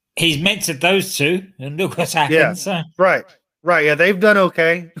he's mentored those two, and look what's happened. Yeah. So. Right. Yeah, they've done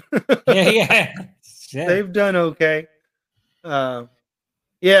okay. yeah. They've done okay.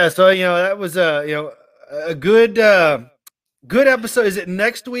 Yeah, so that was a good episode. Is it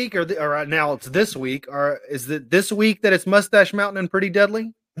next week or right now? It's this week, or is it this week that it's Mustache Mountain and Pretty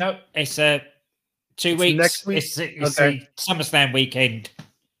Deadly? No, it's 2 weeks. Next week. It's the SummerSlam weekend.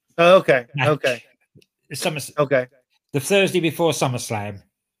 Oh, okay. Match. Okay. Okay. The Thursday before SummerSlam.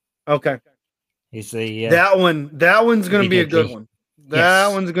 Okay. Is the that one's going to be a good one. That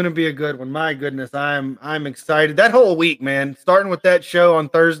Yes. one's going to be a good one. My goodness, I'm excited. That whole week, man, starting with that show on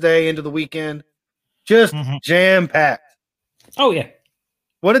Thursday into the weekend, just jam packed. Oh yeah.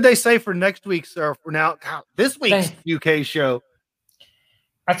 What did they say for next week's or for now? God, this week's UK show?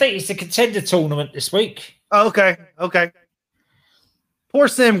 I think it's the Contender Tournament this week. Oh, okay. Poor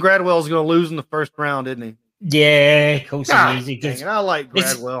Sam Gradwell's going to lose in the first round, isn't he? Yeah, of course he is. Dang it, I like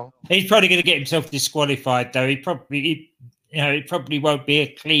Gradwell. He's probably going to get himself disqualified, though. He probably won't be a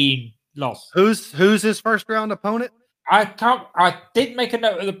clean loss. Who's his first round opponent? I did make a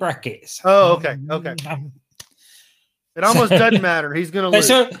note of the brackets. Oh, okay. It almost doesn't matter. He's going to lose.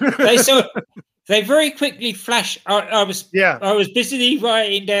 They very quickly flashed. I was busily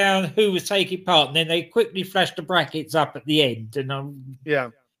writing down who was taking part, and then they quickly flashed the brackets up at the end. And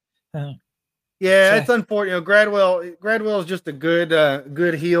it's unfortunate. Gradwell is just a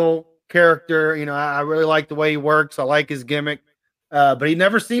good heel character. I really like the way he works. I like his gimmick, but he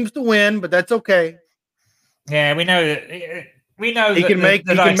never seems to win. But that's okay. Yeah, we know that. He can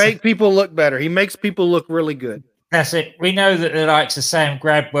make people look better. He makes people look really good. That's it. We know that the likes of Sam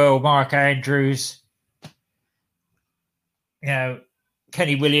Gradwell, Mark Andrews,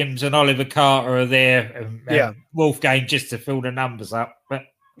 Kenny Williams and Oliver Carter are there. And Wolfgang just to fill the numbers up. But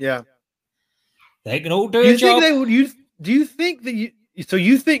they can all do a job. Do you think that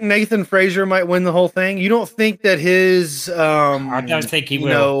you think Nathan Frazier might win the whole thing? You don't think that his I don't think he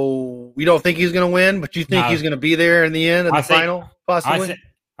will. You don't think he's going to win, but you think he's going to be there in the end of the final, possibly?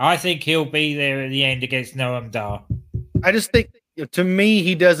 I think he'll be there at the end against Noam Dar. I just think, to me,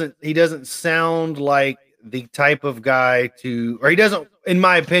 he doesn't sound like the type of guy or he doesn't, in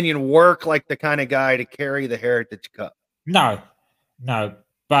my opinion, work like the kind of guy to carry the Heritage Cup. No,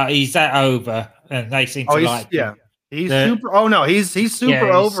 but he's that over, and they seem to like him. He's super. Oh no, he's super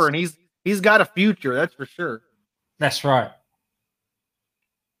over, and he's got a future. That's for sure. That's right.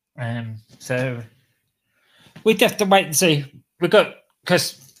 So we'd have to wait and see.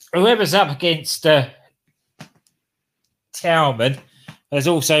 Because whoever's up against Talman has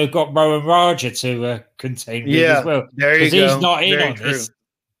also got Rowan Raja to contend with as well. There you go. He's not in on this.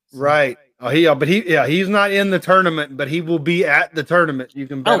 Right. He's not in the tournament, but he will be at the tournament. You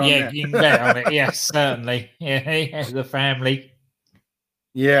can bet on that. You can bet on it. Yes, certainly. Yeah, he has the family.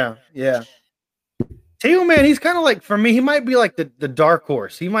 Yeah. Teo, man, he's kind of like, for me, he might be like the dark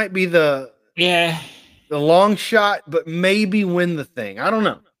horse. He might be the long shot, but maybe win the thing. I don't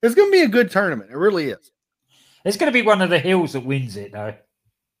know. It's going to be a good tournament. It really is. It's going to be one of the hills that wins it, though.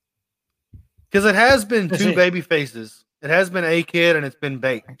 Because it has been two baby faces. It has been A-Kid and it's been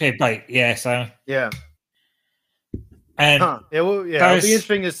Bate. Bate, yeah. So and it'll be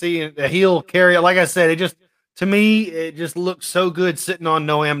interesting to see the heel carry it. Like I said, to me, it just looks so good sitting on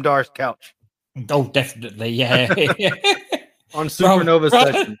Noam Dar's couch. Oh, definitely, yeah. On Supernova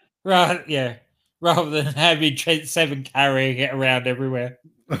session. Right, yeah. Rather than having Trent Seven carrying it around everywhere.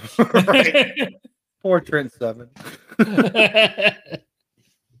 Right. Poor Trent Seven.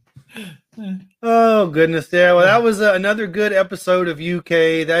 Oh goodness, yeah. Well, that was another good episode of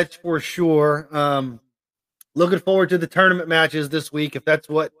UK. That's for sure. Looking forward to the tournament matches this week. If that's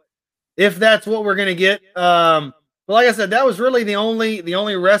what we're gonna get. But like I said, that was really the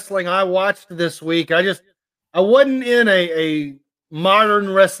only wrestling I watched this week. I wasn't in a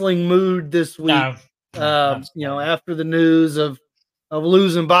modern wrestling mood this week. No. After the news of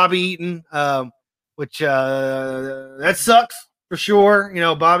losing Bobby Eaton, which that sucks. For sure,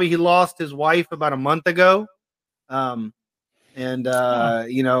 Bobby, he lost his wife about a month ago, he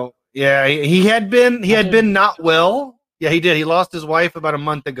had been not well. Yeah, he did. He lost his wife about a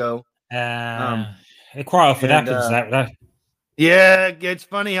month ago. Quite often happens that. Yeah, it's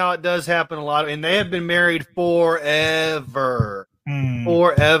funny how it does happen a lot, and they have been married forever. Hmm.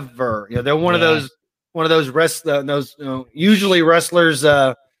 Forever. You know, they're one of Yeah. those those usually wrestlers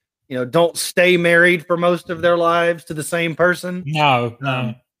don't stay married for most of their lives to the same person. No,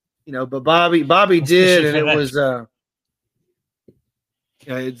 Um, no. but Bobby did, Especially and for it that. was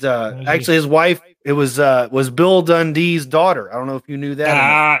it's actually his wife. It was Bill Dundee's daughter. I don't know if you knew that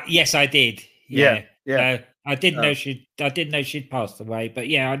or not. Yes, I did. Yeah, Yeah. yeah. I didn't Uh, know she'd passed away, but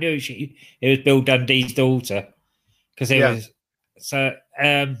yeah, I knew it was Bill Dundee's daughter because it yeah. was so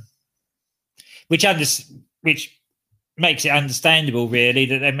which under, which makes it understandable really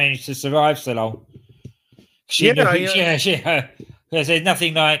that they managed to survive so long. She knew, Yeah, yeah. Because there's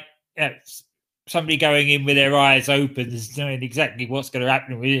nothing like somebody going in with their eyes open, and knowing exactly what's going to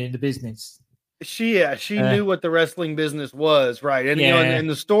happen within the business. She knew what the wrestling business was, right? And Yeah. and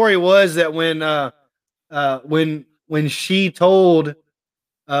the story was that when she told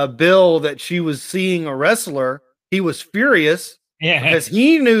Bill that she was seeing a wrestler, he was furious Yeah. because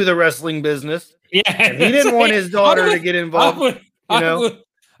he knew the wrestling business Yeah. and he didn't want his daughter to get I involved. would. You I know, would.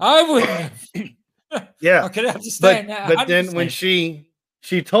 I would. yeah. I can understand that. But then when 100%.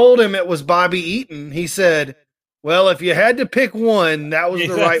 she told him it was Bobby Eaton, he said, "Well, if you had to pick one, that was Yeah,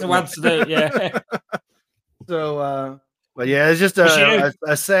 the that's right the one." one to do. Yeah. So, but yeah, it's just Well, she knew.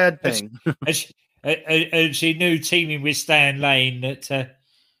 a sad And she, thing. and she knew teaming with Stan Lane that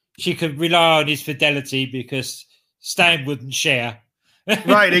she could rely on his fidelity because Stan wouldn't share.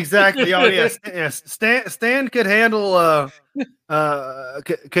 Right, exactly. Oh yes, yes. Stan could handle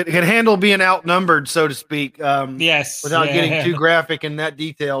could handle being outnumbered, so to speak. Yes. Without getting Yeah. too graphic in that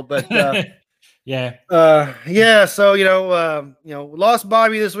detail, but Yeah. yeah. So lost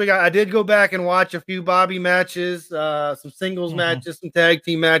Bobby this week. I did go back and watch a few Bobby matches, some singles Mhm. matches, some tag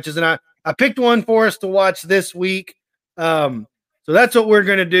team matches, and I picked one for us to watch this week. So that's what we're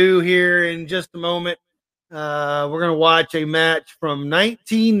gonna do here in just a moment. We're gonna watch a match from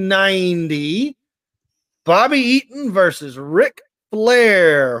 1990. Bobby Eaton versus Ric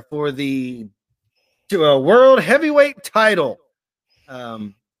Flair for the World Heavyweight title.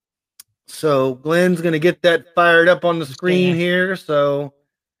 So Glenn's going to get that fired up on the screen here so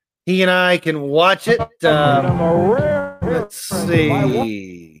he and I can watch it. Let's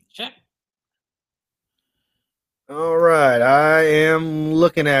see. All right, I am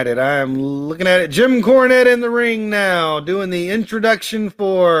looking at it. Jim Cornette in the ring now, doing the introduction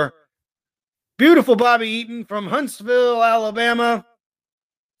for beautiful Bobby Eaton from Huntsville, Alabama.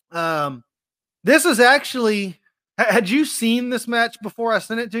 This is actually. Had you seen this match before I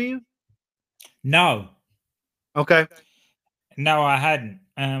sent it to you? No. Okay. No, I hadn't.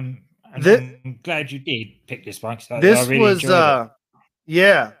 I'm glad you did pick this one because I really enjoyed it.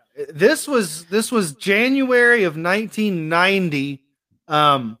 Yeah. This was January of 1990.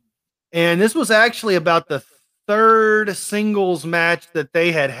 And this was actually about the third singles match that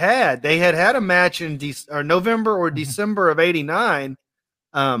they had. They had a match in November or December of 89.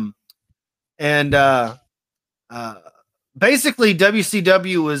 Basically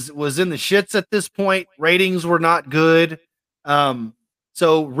WCW was in the shits at this point. Ratings were not good.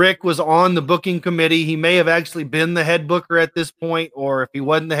 So Rick was on the booking committee. He may have actually been the head booker at this point, or if he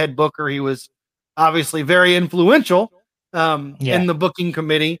wasn't the head booker, he was obviously very influential in the booking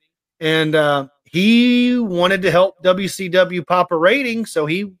committee. And he wanted to help WCW pop a rating, so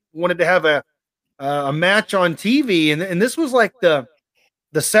he wanted to have a match on TV. And this was like the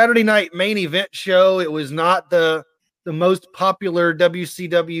Saturday night main event show. It was not the most popular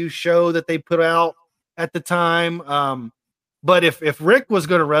WCW show that they put out at the time. But if Rick was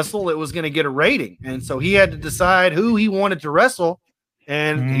going to wrestle, it was going to get a rating. And so he had to decide who he wanted to wrestle,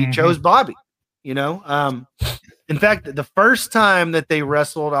 and he chose Bobby, In fact, the first time that they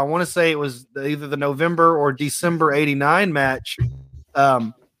wrestled, I want to say it was either the November or December 89 match.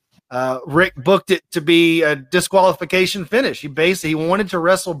 Rick booked it to be a disqualification finish. He wanted to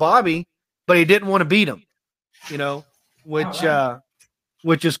wrestle Bobby, but he didn't want to beat him,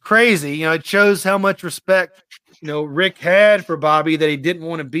 which is crazy. It shows how much respect, Rick had for Bobby that he didn't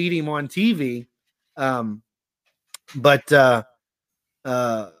want to beat him on TV.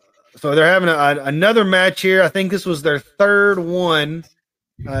 So they're having another match here. I think this was their third one,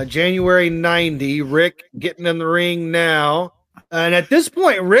 January 90. Rick getting in the ring now. And at this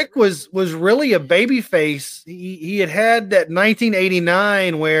point, Rick was really a babyface. He had that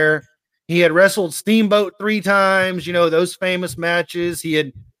 1989 where he had wrestled Steamboat 3 times, those famous matches. He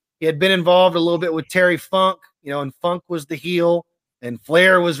had been involved a little bit with Terry Funk, and Funk was the heel, and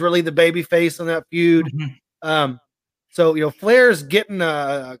Flair was really the babyface in that feud. So Flair's getting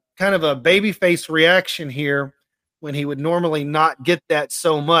a kind of a babyface reaction here. when he would normally not get that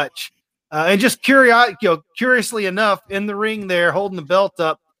so much. And just curiously enough, in the ring there, holding the belt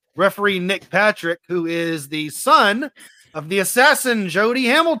up, referee Nick Patrick, who is the son of the assassin Jody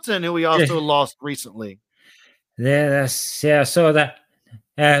Hamilton, who we also lost recently. Yeah, I saw that.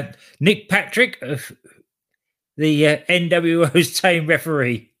 Nick Patrick, the NWO's tame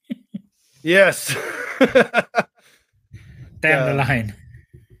referee. Yes. Down the line.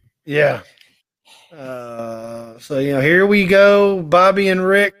 Yeah. So, here we go. Bobby and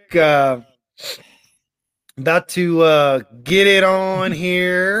Rick about to get it on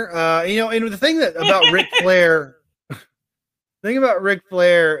here. And the thing about Ric Flair,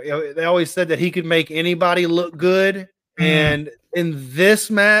 they always said that he could make anybody look good. And in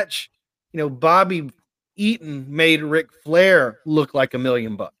this match, Bobby Eaton made Ric Flair look like $1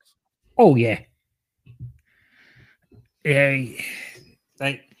 million. Oh, yeah. Yeah.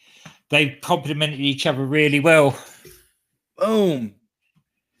 They complemented each other really well. Boom.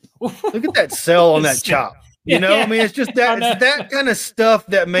 Look at that sell on that chop. I mean, it's just that it's that kind of stuff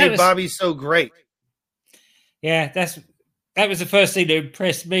that made Bobby so great. Yeah, that was the first thing that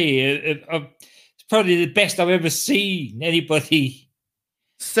impressed me. It's probably the best I've ever seen anybody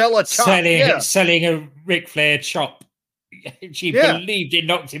sell a chop. Selling a Ric Flair chop. She believed it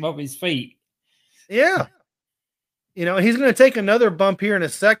knocked him off his feet. Yeah. He's going to take another bump here in a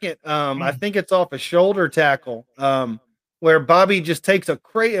second. I think it's off a shoulder tackle. Where Bobby just takes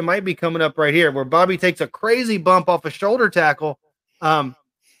it might be coming up right here, where Bobby takes a crazy bump off a shoulder tackle.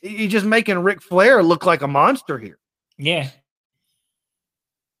 He's just making Ric Flair look like a monster here. Yeah.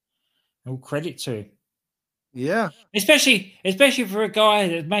 All credit to him. Yeah. Especially for a guy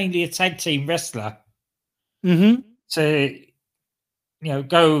that's mainly a tag team wrestler. Mm-hmm. To,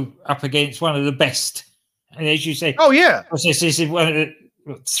 go up against one of the best. And as you say, oh yeah, this is one of the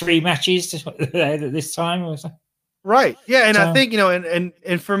 3 matches this time or something. Right. Yeah, and I think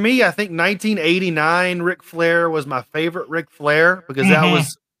and for me, I think 1989 Ric Flair was my favorite Ric Flair because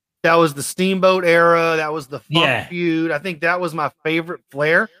that was the Steamboat era, that was the Funk feud. I think that was my favorite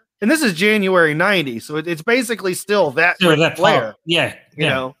Flair. And this is January '90, so it's basically still that Ric Flair. Yeah,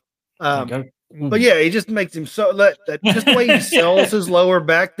 but yeah, he just makes him just the way he sells his lower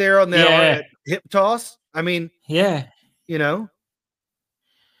back there on that hip toss. I mean, if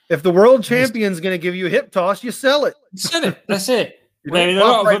the world champion's going to give you a hip toss, you sell it. Sell it. That's it. A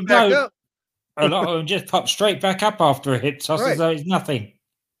lot of them just pop straight back up after a hip toss as though it's nothing.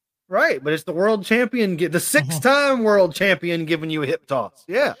 Right, but it's the world champion, the 6-time world champion giving you a hip toss.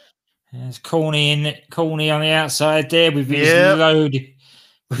 Yeah. There's Corny on the outside there with his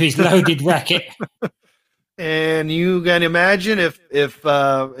loaded racket. And you can imagine if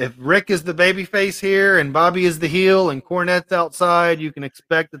Rick is the babyface here and Bobby is the heel and Cornette's outside, you can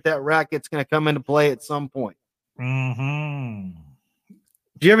expect that racket's going to come into play at some point. Mm-hmm.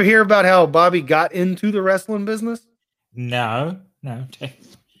 Did you ever hear about how Bobby got into the wrestling business? No.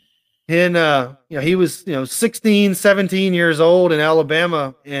 And he was 16, 17 years old in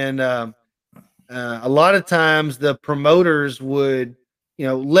Alabama, and a lot of times the promoters would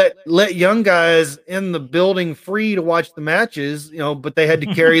let young guys in the building free to watch the matches, but they had to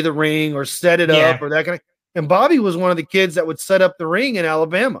carry the ring or set it up or that kind of. And Bobby was one of the kids that would set up the ring in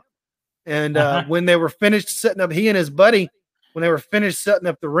Alabama. And when they were finished setting up, he and his buddy, when they were finished setting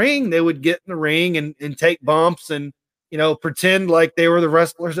up the ring, they would get in the ring and take bumps and pretend like they were the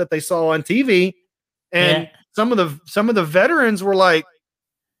wrestlers that they saw on TV. And some of the veterans were like,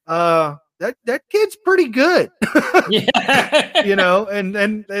 that kid's pretty good.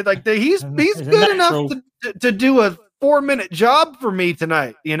 And they like he's good enough to do a 4-minute job for me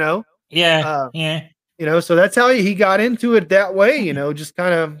tonight, so that's how he got into it that way, just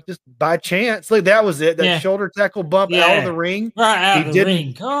kind of just by chance. Like that was it. That shoulder tackle bump out of the ring. Right out of the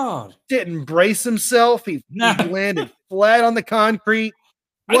ring. God. Didn't brace himself. He landed flat on the concrete.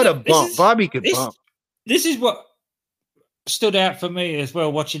 What a bump. Bobby could bump. This is what stood out for me as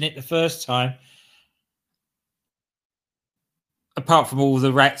well, watching it the first time. Apart from all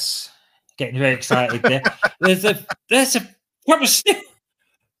the rats getting very excited there, there's a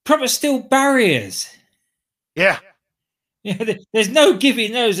proper steel barriers. Yeah. There's no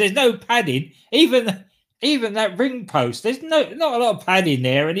giving those. There's no padding. Even that ring post. There's not a lot of padding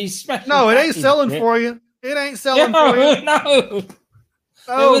there, and he's smashing. No, it ain't selling for you. It ain't selling for you. No.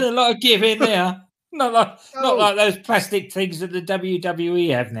 There was a lot of giving there. Not like those plastic things that the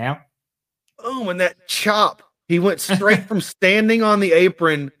WWE have now. Oh, and that chop. He went straight from standing on the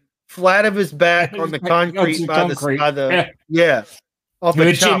apron, flat of his back on the concrete off the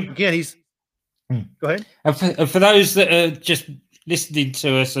chop. Again, he's go ahead. And for those that are just listening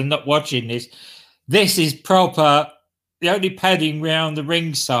to us and not watching this, This is proper. The only padding round the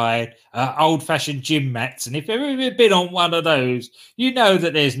ringside are old-fashioned gym mats, and if you've ever been on one of those, you know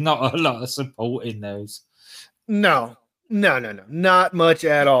that there's not a lot of support in those. No, not much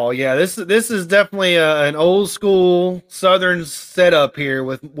at all. Yeah, this is definitely an old school Southern setup here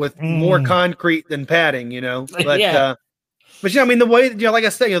with more concrete than padding. But Yeah. But I mean, the way, like I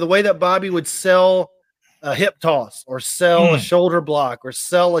said, the way that Bobby would sell a hip toss or sell a shoulder block or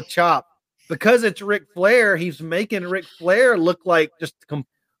sell a chop, because it's Ric Flair, he's making Ric Flair look like just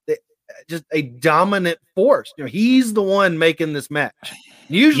a dominant force. He's the one making this match.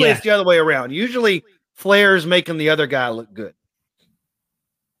 Usually it's the other way around. Usually Flair's making the other guy look good.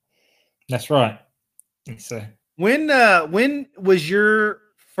 That's right. So when was your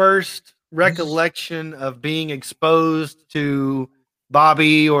first recollection of being exposed to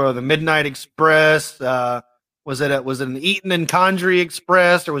Bobby or the Midnight Express? Was it an Eaton and Condrey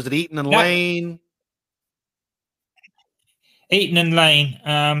Express, or was it Eaton and Lane? Eaton and Lane.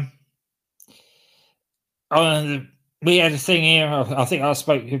 We had a thing here. I think I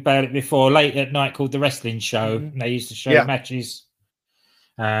spoke about it before. Late at night, called the Wrestling Show. Mm-hmm. They used to show matches,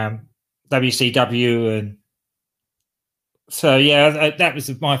 WCW, and so that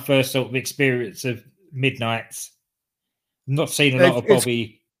was my first sort of experience of midnights. I've not seen a lot of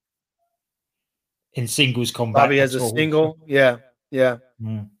Bobby in singles combat. Bobby as a single, yeah.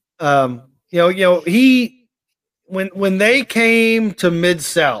 Mm. He when they came to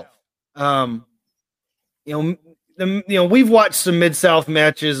Mid-South, we've watched some Mid-South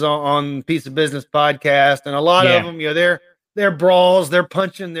matches on Piece of Business podcast, and a lot of them, they're brawls, they're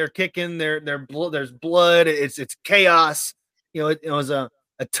punching, they're kicking, there's blood, it's chaos. It was a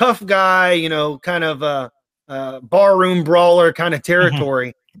tough guy, kind of a barroom brawler kind of territory.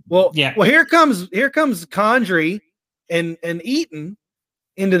 Mm-hmm. Well, here comes Condrey and Eaton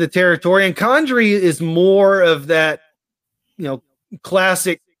into the territory, and Condrey is more of that,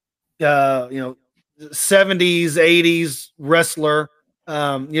 classic, 70s, 80s wrestler,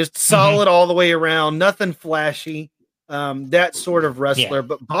 just solid all the way around, nothing flashy, that sort of wrestler. Yeah.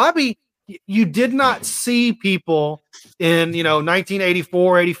 But Bobby, you did not see people in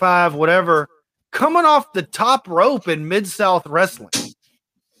 1984, 85, whatever, coming off the top rope in Mid-South wrestling.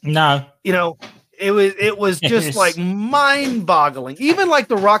 No, it was just like mind-boggling. Even like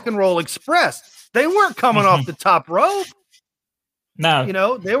the Rock and Roll Express, they weren't coming off the top rope.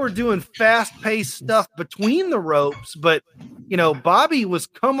 No, they were doing fast-paced stuff between the ropes, but Bobby was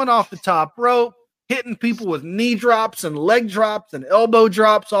coming off the top rope, hitting people with knee drops and leg drops and elbow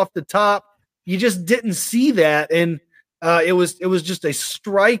drops off the top. You just didn't see that, and it was just a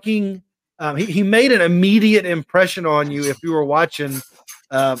striking. He made an immediate impression on you if you were watching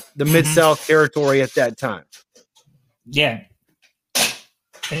the Mid-South territory at that time. Yeah.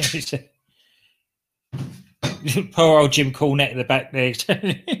 Poor old Jim Cornette in the back there.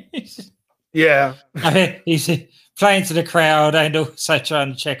 Yeah. He's playing to the crowd and also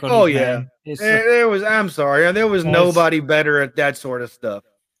trying to check on his man. There was nobody better at that sort of stuff.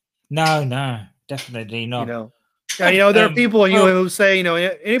 No, definitely not. There are people who say,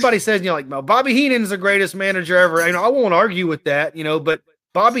 anybody says, Bobby Heenan's the greatest manager ever. I won't argue with that, but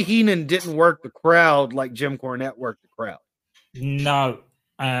Bobby Heenan didn't work the crowd like Jim Cornette worked the crowd. No.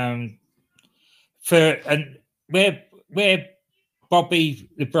 Where Bobby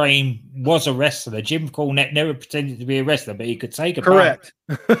the Brain was a wrestler, Jim Cornette never pretended to be a wrestler, but he could take a correct.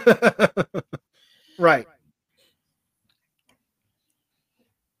 Right.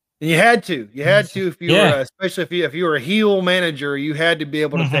 And you had to if you were, especially if you were a heel manager, you had to be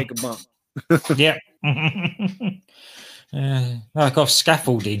able to take a bump. Yeah. Like off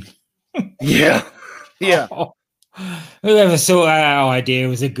scaffolding. Yeah. Whoever thought that idea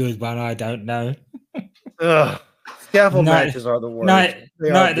was a good one, I don't know. Scaffold matches are the worst. Night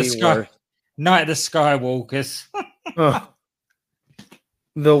of the Skywalkers.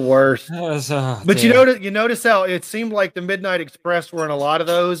 The worst. But you notice how it seemed like the Midnight Express were in a lot of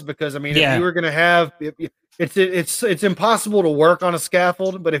those, because if you were going to have, it's impossible to work on a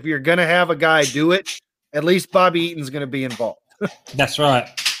scaffold, but if you're going to have a guy do it, at least Bobby Eaton's going to be involved. That's right.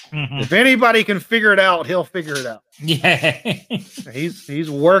 Mm-hmm. If anybody can figure it out, he'll figure it out. Yeah. He's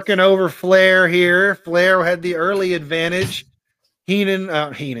working over Flair here. Flair had the early advantage.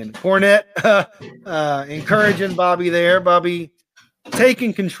 Cornette encouraging Bobby there. Bobby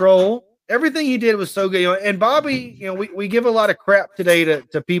taking control. Everything he did was so good. And Bobby, we give a lot of crap today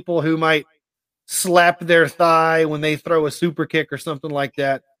to people who might slap their thigh when they throw a super kick or something like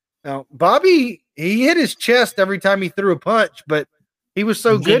that. Now, Bobby, he hit his chest every time he threw a punch, but he was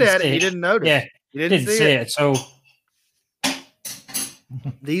so good at it, he didn't notice. Yeah, he didn't see it. So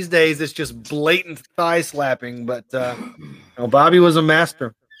These days, it's just blatant thigh slapping. But Bobby was a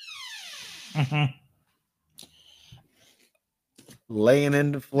master. Mhm. Laying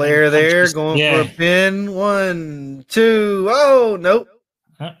into Flair there, going for a pin. 1, 2. Oh, nope.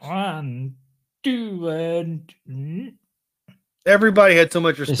 1, 2, and Everybody had so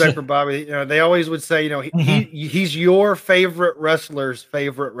much respect for Bobby. They always would say, he's your favorite wrestler's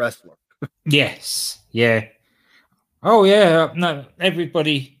favorite wrestler. Yes. Yeah. Oh, yeah. No,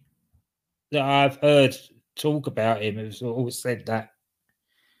 everybody that I've heard talk about him has always said that.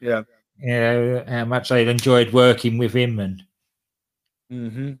 Yeah. How much they enjoyed working with him and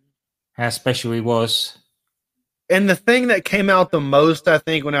how special he was. And the thing that came out the most, I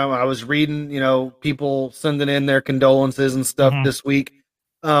think, when I was reading, people sending in their condolences and stuff this week,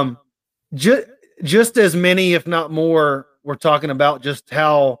 just as many, if not more, were talking about just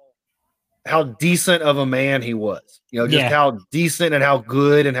how decent of a man he was. Just how decent and how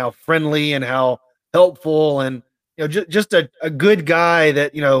good and how friendly and how helpful and just a good guy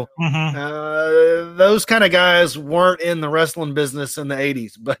that those kind of guys weren't in the wrestling business in the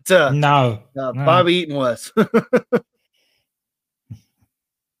 80s, but no. Bobby Eaton was.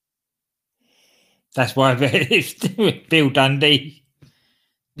 That's why Bill Dundee.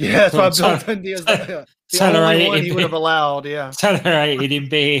 Yeah, that's why Bill Dundee is the only one he would have allowed. Yeah, tolerated him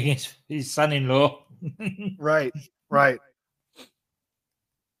being his son-in-law. Right.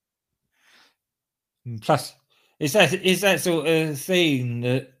 Plus, is that sort of thing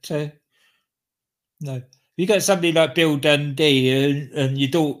that you got somebody like Bill Dundee and your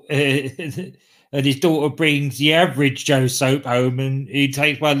daughter and his daughter brings the average Joe Soap home, and he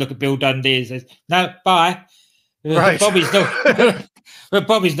takes one look at Bill Dundee and says, "No, bye." Right. Bobby's not. But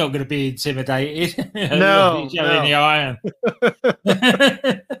Bobby's not going to be intimidated. No, in the iron.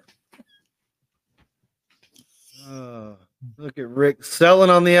 Look at Rick selling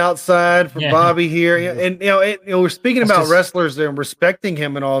on the outside for Bobby here, and we're speaking about wrestlers and respecting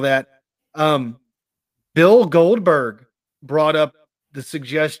him and all that. Bill Goldberg brought up the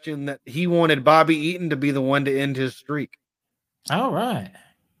suggestion that he wanted Bobby Eaton to be the one to end his streak. All right.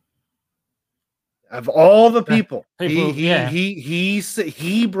 Of all the people, he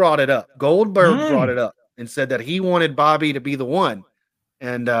brought it up. Goldberg brought it up and said that he wanted Bobby to be the one,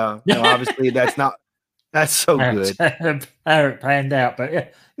 and obviously that's so good. How it panned out,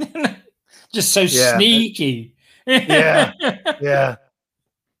 but just so sneaky. Yeah.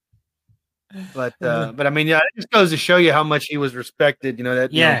 But I mean, it just goes to show you how much he was respected.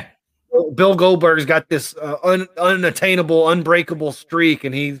 Bill Goldberg's got this unattainable, unbreakable streak,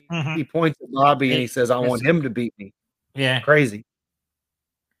 and he points at Bobby and he says, "I want him to beat me." Yeah, crazy.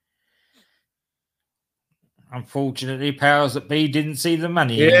 Unfortunately, powers that be didn't see the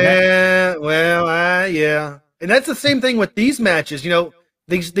money. Yeah, and that's the same thing with these matches.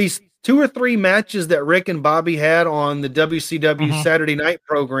 These 2 or 3 matches that Rick and Bobby had on the WCW Saturday Night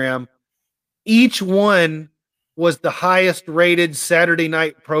program, each one was the highest rated Saturday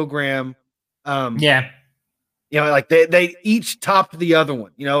night program. Like they each topped the other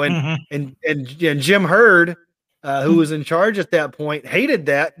one, and Jim Hurd, who was in charge at that point, hated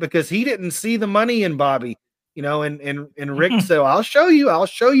that because he didn't see the money in Bobby, and Rick said, I'll show you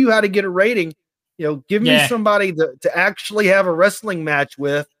how to get a rating. Give me somebody to actually have a wrestling match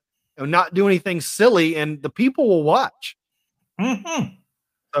with and not do anything silly, and the people will watch.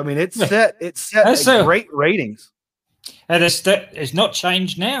 I mean, it set great ratings. And it's not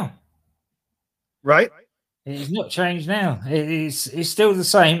changed now. Right? It's not changed now. It's still the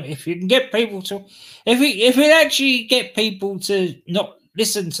same. If you can get people to, if it actually get people to not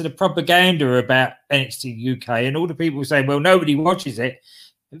listen to the propaganda about NXT UK and all the people say, well, nobody watches it.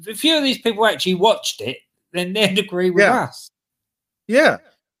 If a few of these people actually watched it, then they'd agree with us. Yeah.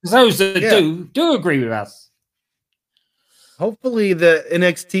 Because those that do agree with us. Hopefully the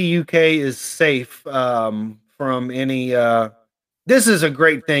NXT UK is safe from any this is a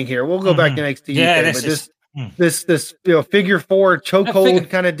great thing here. We'll go back to NXT UK, but this figure 4 chokehold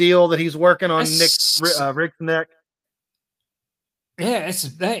kind of deal that he's working on Rick's neck. Yeah,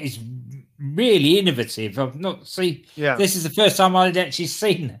 that is really innovative. I've not seen this is the first time I'd actually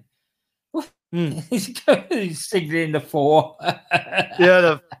seen it. He's signaling the 4.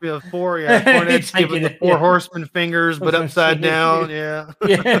 The 4. Yeah, Cornette's giving the 4 horseman fingers, but upside down. Yeah.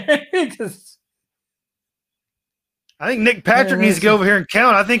 I think Nick Patrick needs to go over here and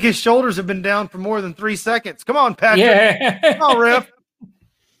count. I think his shoulders have been down for more than 3 seconds. Come on, Patrick. Yeah. Come on, ref.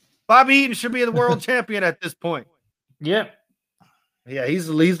 Bobby Eaton should be the world champion at this point. Yep. Yeah, he's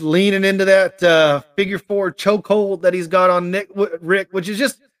leaning into that figure 4 chokehold that he's got on Rick, which is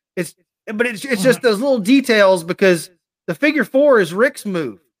just it's just those little details because The figure 4 is Rick's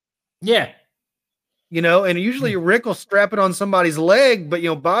move. Yeah. You know, and usually Rick will strap it on somebody's leg, but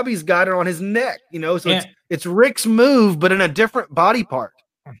Bobby's got it on his neck, so it's Rick's move, but in a different body part,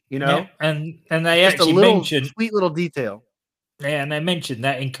 Yeah. And they just actually mentioned sweet little detail. Yeah, and they mentioned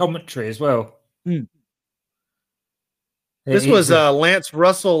that in commentary as well. This was Lance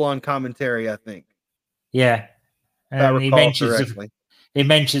Russell on commentary, I think. Yeah. And he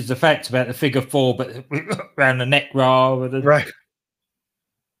mentions the fact about the figure 4, but around the neck rather than right.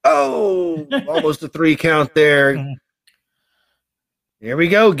 Oh, almost a 3 count there. Here we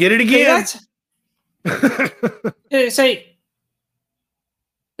go. Get it again. See,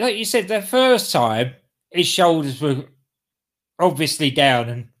 like you said, the first time his shoulders were obviously down,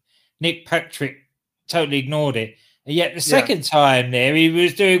 and Nick Patrick totally ignored it. And yet the second time there, he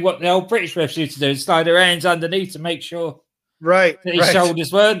was doing what the old British refs used to do, slide their hands underneath to make sure that his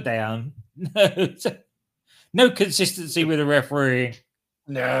shoulders weren't down. No consistency with the refereeing.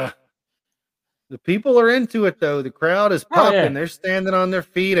 Nah. The people are into it, though. The crowd is popping. Oh, yeah. They're standing on their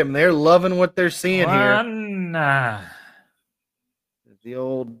feet, and they're loving what they're seeing here. The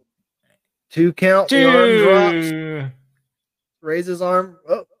old 2 count. The arm drops. Raise his arm.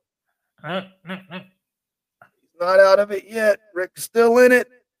 Oh. No. He's not out of it yet. Rick's still in it.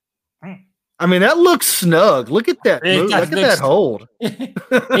 I mean, that looks snug. Look at that move. Look at that hold.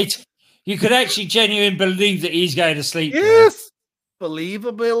 You could actually genuinely believe that he's going to sleep. Yes. There.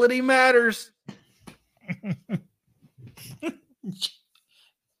 Believability matters.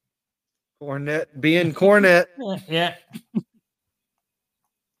 Cornette being Cornette. Yeah.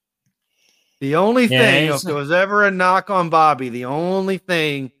 The only thing, if there was ever a knock on Bobby, the only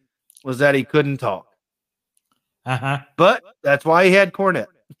thing was that he couldn't talk. But that's why he had Cornette.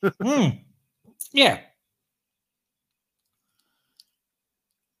 Yeah.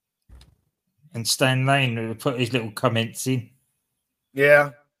 And Stan Lane put his little comments in. Yeah.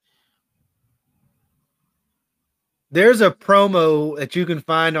 There's a promo that you can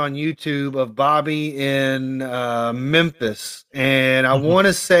find on YouTube of Bobby in Memphis. And I want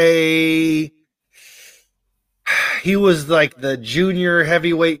to say he was like the junior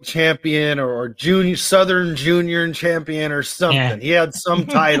heavyweight champion or junior Southern junior champion or something. Yeah. He had some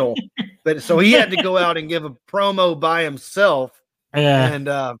title. But so he had to go out and give a promo by himself. Yeah. And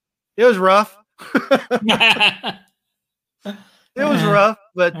it was rough. It was rough,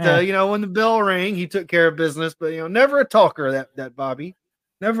 but when the bell rang, he took care of business. But never a talker. That Bobby,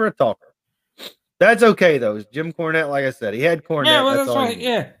 never a talker. That's okay though. Jim Cornette, like I said, he had Cornette. Yeah, well, that's right.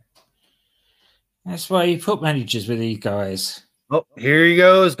 Yeah, that's why you put managers with these guys. Oh, here he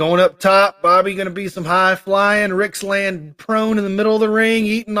goes, going up top. Bobby going to be some high flying. Rick's laying prone in the middle of the ring,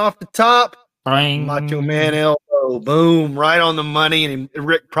 eating off the top. Bang. Macho Man elbow, boom, right on the money, and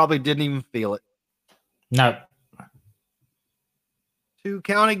Rick probably didn't even feel it. No. 2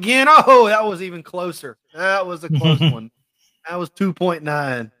 count again. Oh, that was even closer. That was a close one. That was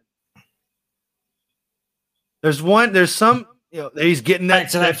 2.9. There's some, he's getting that.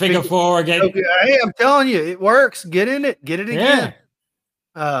 Back to that figure 4 again. Okay, hey, I'm telling you, it works. Get in it. Get it again.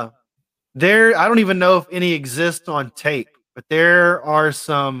 I don't even know if any exist on tape, but there are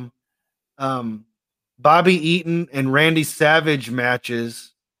some Bobby Eaton and Randy Savage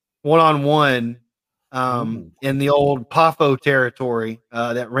matches, 1-on-1. In the old Pafo territory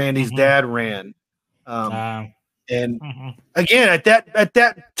that Randy's dad ran. And again, at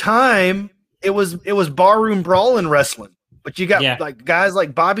that time, it was barroom brawling wrestling. But you got like guys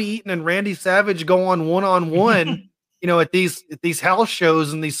like Bobby Eaton and Randy Savage go on 1-on-1, at these house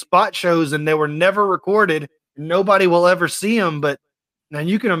shows and these spot shows, and they were never recorded. Nobody will ever see them. But now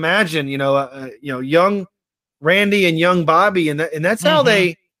you can imagine, young Randy and young Bobby, and that's how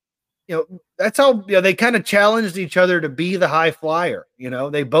they. That's how they kind of challenged each other to be the high flyer.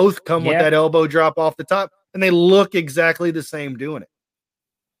 They both come with that elbow drop off the top, and they look exactly the same doing it.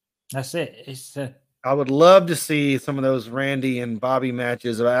 That's it. I would love to see some of those Randy and Bobby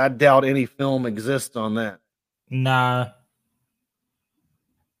matches. I doubt any film exists on that. No.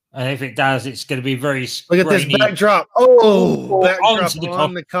 And if it does, it's going to be very Look at this backdrop. Oh, backdrop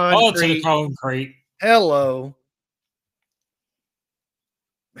on the concrete. Onto the concrete. Hello.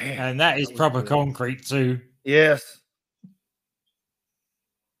 Man, and that is proper concrete too. Yes.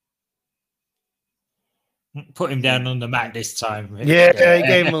 Put him down on the mat this time. Yeah, he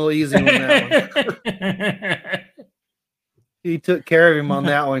gave him a little easy on that one. He took care of him on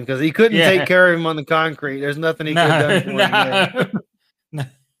that one because he couldn't take care of him on the concrete. There's nothing he could have done for him.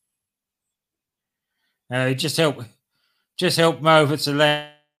 No, just help Mo over to land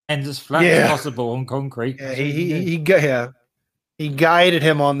as flat as possible on concrete. Yeah, he guided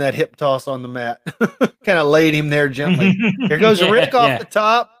him on that hip toss on the mat. Kind of laid him there gently. Here goes Rick off the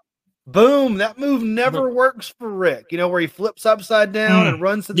top. Boom. That move never works for Rick. You know, where he flips upside down and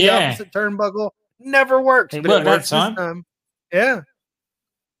runs to the opposite turnbuckle. Never works. But it works this time. Yeah.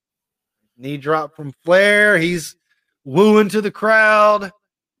 Knee drop from Flair. He's wooing to the crowd.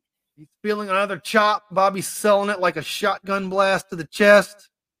 He's feeling another chop. Bobby's selling it like a shotgun blast to the chest.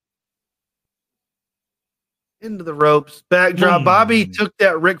 Into the ropes. Backdrop. Bobby took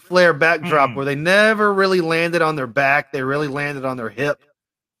that Ric Flair backdrop where they never really landed on their back. They really landed on their hip.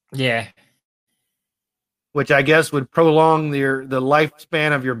 Yeah. Which I guess would prolong the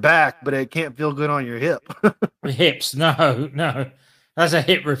lifespan of your back, but it can't feel good on your hip. Hips, no. That's a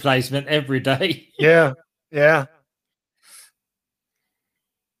hip replacement every day. Yeah.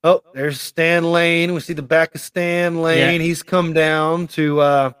 Oh, there's Stan Lane. We see the back of Stan Lane. Yeah. He's come down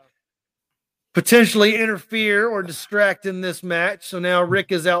to potentially interfere or distract in this match. So now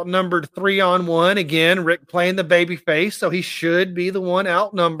Rick is outnumbered 3-on-1. Again, Rick playing the baby face, so he should be the one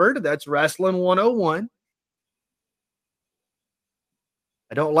outnumbered. That's Wrestling 101.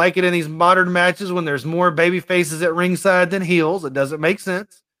 I don't like it in these modern matches when there's more baby faces at ringside than heels. It doesn't make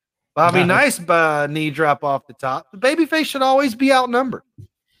sense. Bobby, nice knee drop off the top. The baby face should always be outnumbered.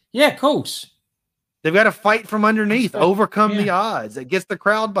 Yeah, of course. They've got to fight from underneath, overcome the odds. It gets the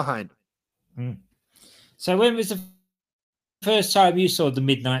crowd behind them. So when was the first time you saw the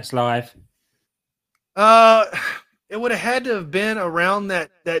Midnights live? It would have had to have been around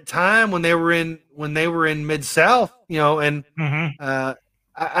that time when they were in Mid-South, you know, and there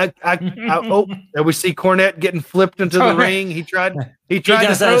we see Cornette getting flipped into the ring. He tried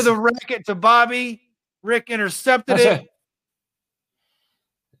to throw the racket to Bobby. Rick intercepted it.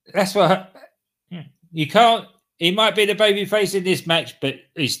 That's what you can't. He might be the baby face in this match, but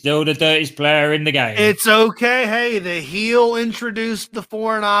he's still the dirtiest player in the game. It's okay. Hey, the heel introduced the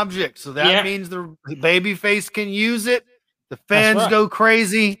foreign object, so that means the baby face can use it. The fans go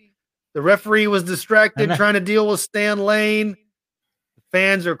crazy. The referee was distracted trying to deal with Stan Lane. The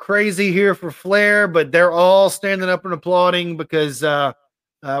fans are crazy here for Flair, but they're all standing up and applauding because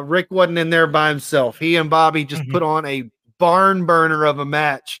Rick wasn't in there by himself. He and Bobby just put on a barn burner of a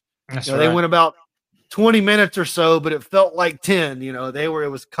match. They went about 20 minutes or so, but it felt like 10. You know,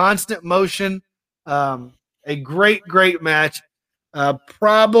 it was constant motion. A great match.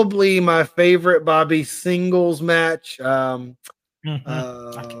 Probably my favorite Bobby singles match. But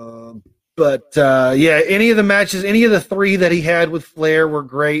any of the matches, any of the three that he had with Flair were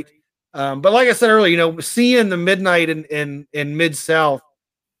great. But like I said earlier, you know, seeing the Midnight in Mid-South,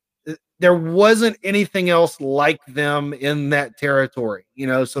 there wasn't anything else like them in that territory, you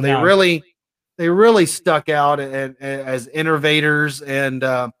know, so they really stuck out as innovators, and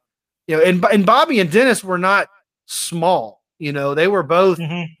you know, and Bobby and Dennis were not small, you know, they were both,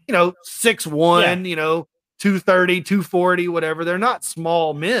 you know, 6'1", you know, 230, 240, whatever. They're not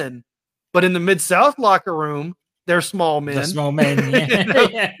small men, but in the Mid-South locker room, they're small men. The small men,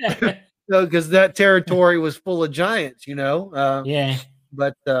 because that territory was full of giants, you know.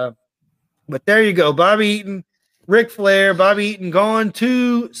 But there you go, Bobby Eaton, Ric Flair. Bobby Eaton gone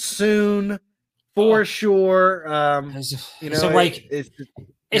too soon. For sure. It's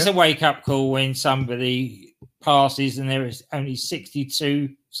a wake-up call when somebody passes and there is only 62,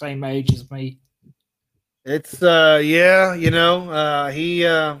 same age as me. It's he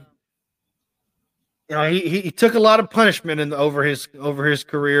took a lot of punishment over his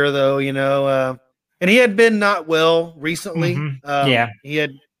career, though, you know, and he had been not well recently. He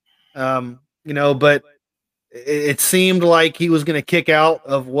had you know, but it seemed like he was going to kick out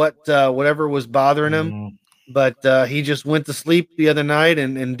of whatever was bothering him, but he just went to sleep the other night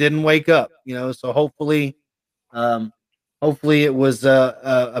and didn't wake up, you know. So hopefully it was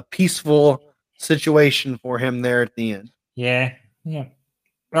a peaceful situation for him there at the end. Yeah.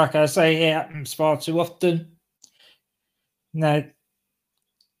 Like I say, it happens far too often. No,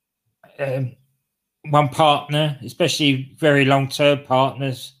 one partner, especially very long-term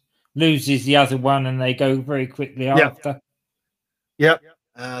partners, loses the other one and they go very quickly after. It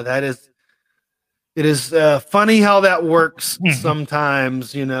is funny how that works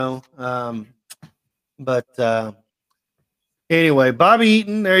sometimes, you know. But anyway, Bobby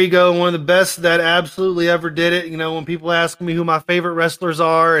Eaton, there you go. One of the best that absolutely ever did it. You know, when people ask me who my favorite wrestlers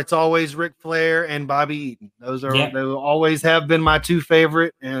are, it's always Ric Flair and Bobby Eaton. Those are they will always have been my two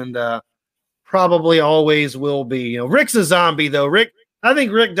favorite, and probably always will be. You know, Rick's a zombie though. I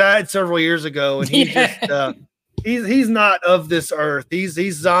think Rick died several years ago, and he's just he's not of this earth.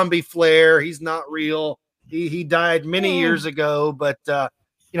 He's zombie Flair. He's not real. He died many years ago, but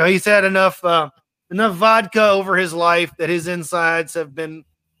you know, he's had enough enough vodka over his life that his insides have been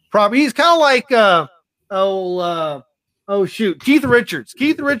probably. He's kind of like Keith Richards.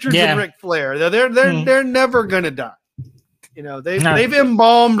 Keith Richards and Ric Flair. They're never gonna die. You know, they've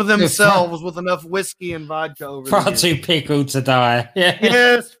embalmed themselves with enough whiskey and vodka over the years. Far too pickled to die. Yeah.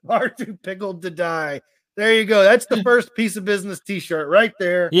 Yes, far too pickled to die. There you go. That's the first piece of business T-shirt right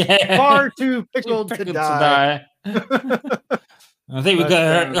there. Yeah. Far too pickled to die. I think we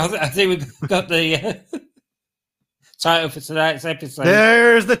got the title for tonight's episode.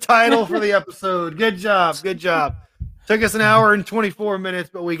 There's the title for the episode. Good job. Good job. Took us an hour and 24 minutes,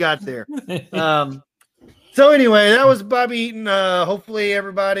 but we got there. So anyway, that was Bobby Eaton. Hopefully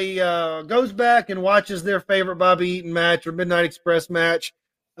everybody goes back and watches their favorite Bobby Eaton match or Midnight Express match,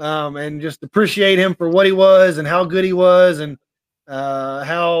 and just appreciate him for what he was and how good he was and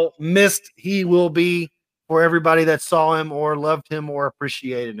how missed he will be for everybody that saw him or loved him or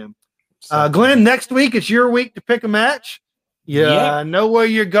appreciated him. Glenn, next week it's your week to pick a match. Know where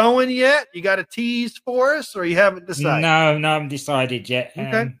you're going yet? You got a tease for us, or you haven't decided? No, I haven't decided yet.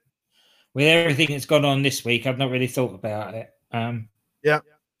 Okay. With everything that's gone on this week, I've not really thought about it. Yeah.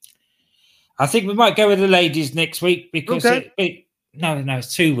 I think we might go with the ladies next week because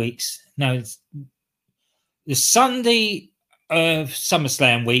it's 2 weeks. No, it's the Sunday of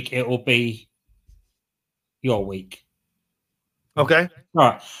SummerSlam week. It will be your week. Okay.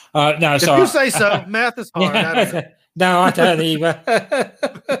 All right. No, if you say so. Math is hard. No, I don't either.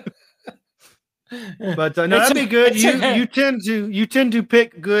 But no, that'd be good. You tend to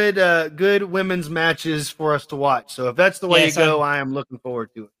pick good women's matches for us to watch. So if that's the way you go, I am looking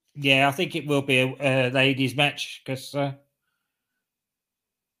forward to it. Yeah, I think it will be a ladies' match because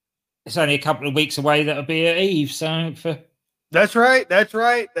it's only a couple of weeks away. That'll be at Eve. So that's right.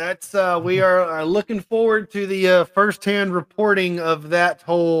 That's we are looking forward to the firsthand reporting of that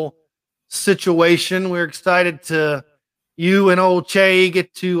whole situation. We're excited to you and old Che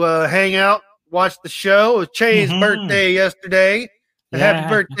get to hang out. Watch the show. It was Che's birthday yesterday. Happy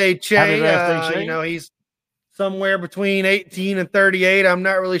birthday, Che. Happy birthday, Che. He's somewhere between 18 and 38. I'm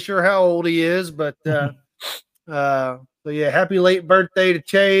not really sure how old he is, but happy late birthday to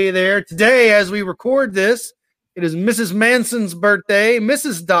Che there. Today, as we record this, it is Mrs. Manson's birthday.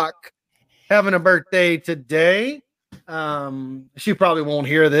 Mrs. Doc having a birthday today. She probably won't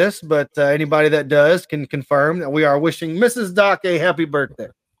hear this, but anybody that does can confirm that we are wishing Mrs. Doc a happy birthday.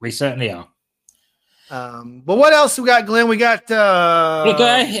 We certainly are. But what else we got, Glenn? We got AWIP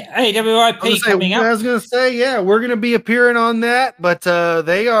coming up. I was going to say, we're going to be appearing on that, but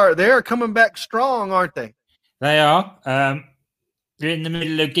they are coming back strong, aren't they? They are. They're in the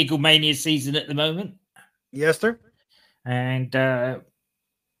middle of Giggle Mania season at the moment. Yes, sir. And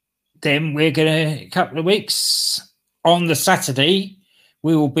then we're going to, a couple of weeks on the Saturday,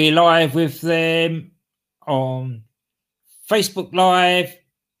 we will be live with them on Facebook Live,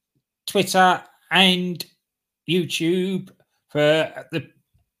 Twitter, and YouTube for the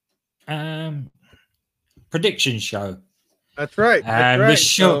prediction show. That's right.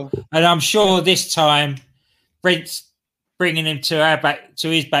 And I'm sure this time Brent's bringing him to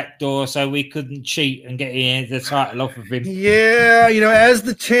his back door so we couldn't cheat and get the title off of him. Yeah, as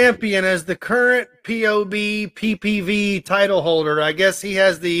the champion, as the current PPV title holder, I guess he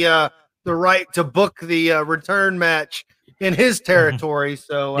has the right to book the return match in his territory.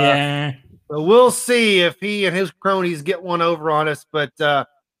 So so we'll see if he and his cronies get one over on us, but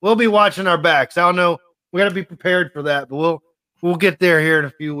we'll be watching our backs. I don't know. We got to be prepared for that, but we'll get there here in a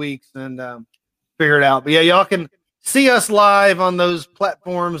few weeks and figure it out. But yeah, y'all can see us live on those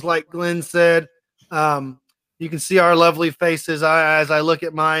platforms, like Glenn said. You can see our lovely faces. As I look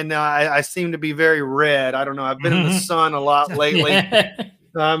at mine now, I seem to be very red. I don't know. I've been in the sun a lot lately.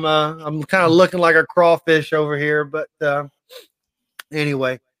 I'm kind of looking like a crawfish over here, but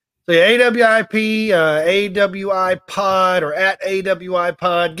anyway. So AWIP, AWI Pod, or at AWI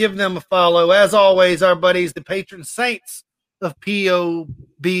Pod. Give them a follow. As always, our buddies, the patron saints of POB,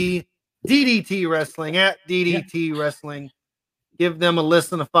 DDT Wrestling, at DDT Wrestling. Give them a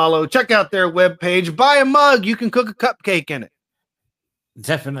listen, a follow. Check out their webpage. Buy a mug. You can cook a cupcake in it.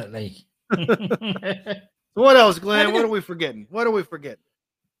 Definitely. What else, Glenn? What are we forgetting?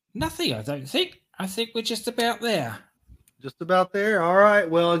 Nothing, I don't think. I think we're just about there. Just about there. All right.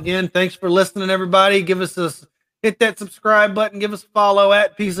 Well, again, thanks for listening, everybody. Hit that subscribe button. Give us a follow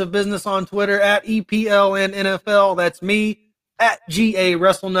at Piece of Business on Twitter, at EPLNNFL. That's me. At GA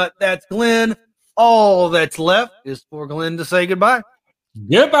WrestleNut. That's Glenn. All that's left is for Glenn to say goodbye.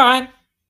 Goodbye.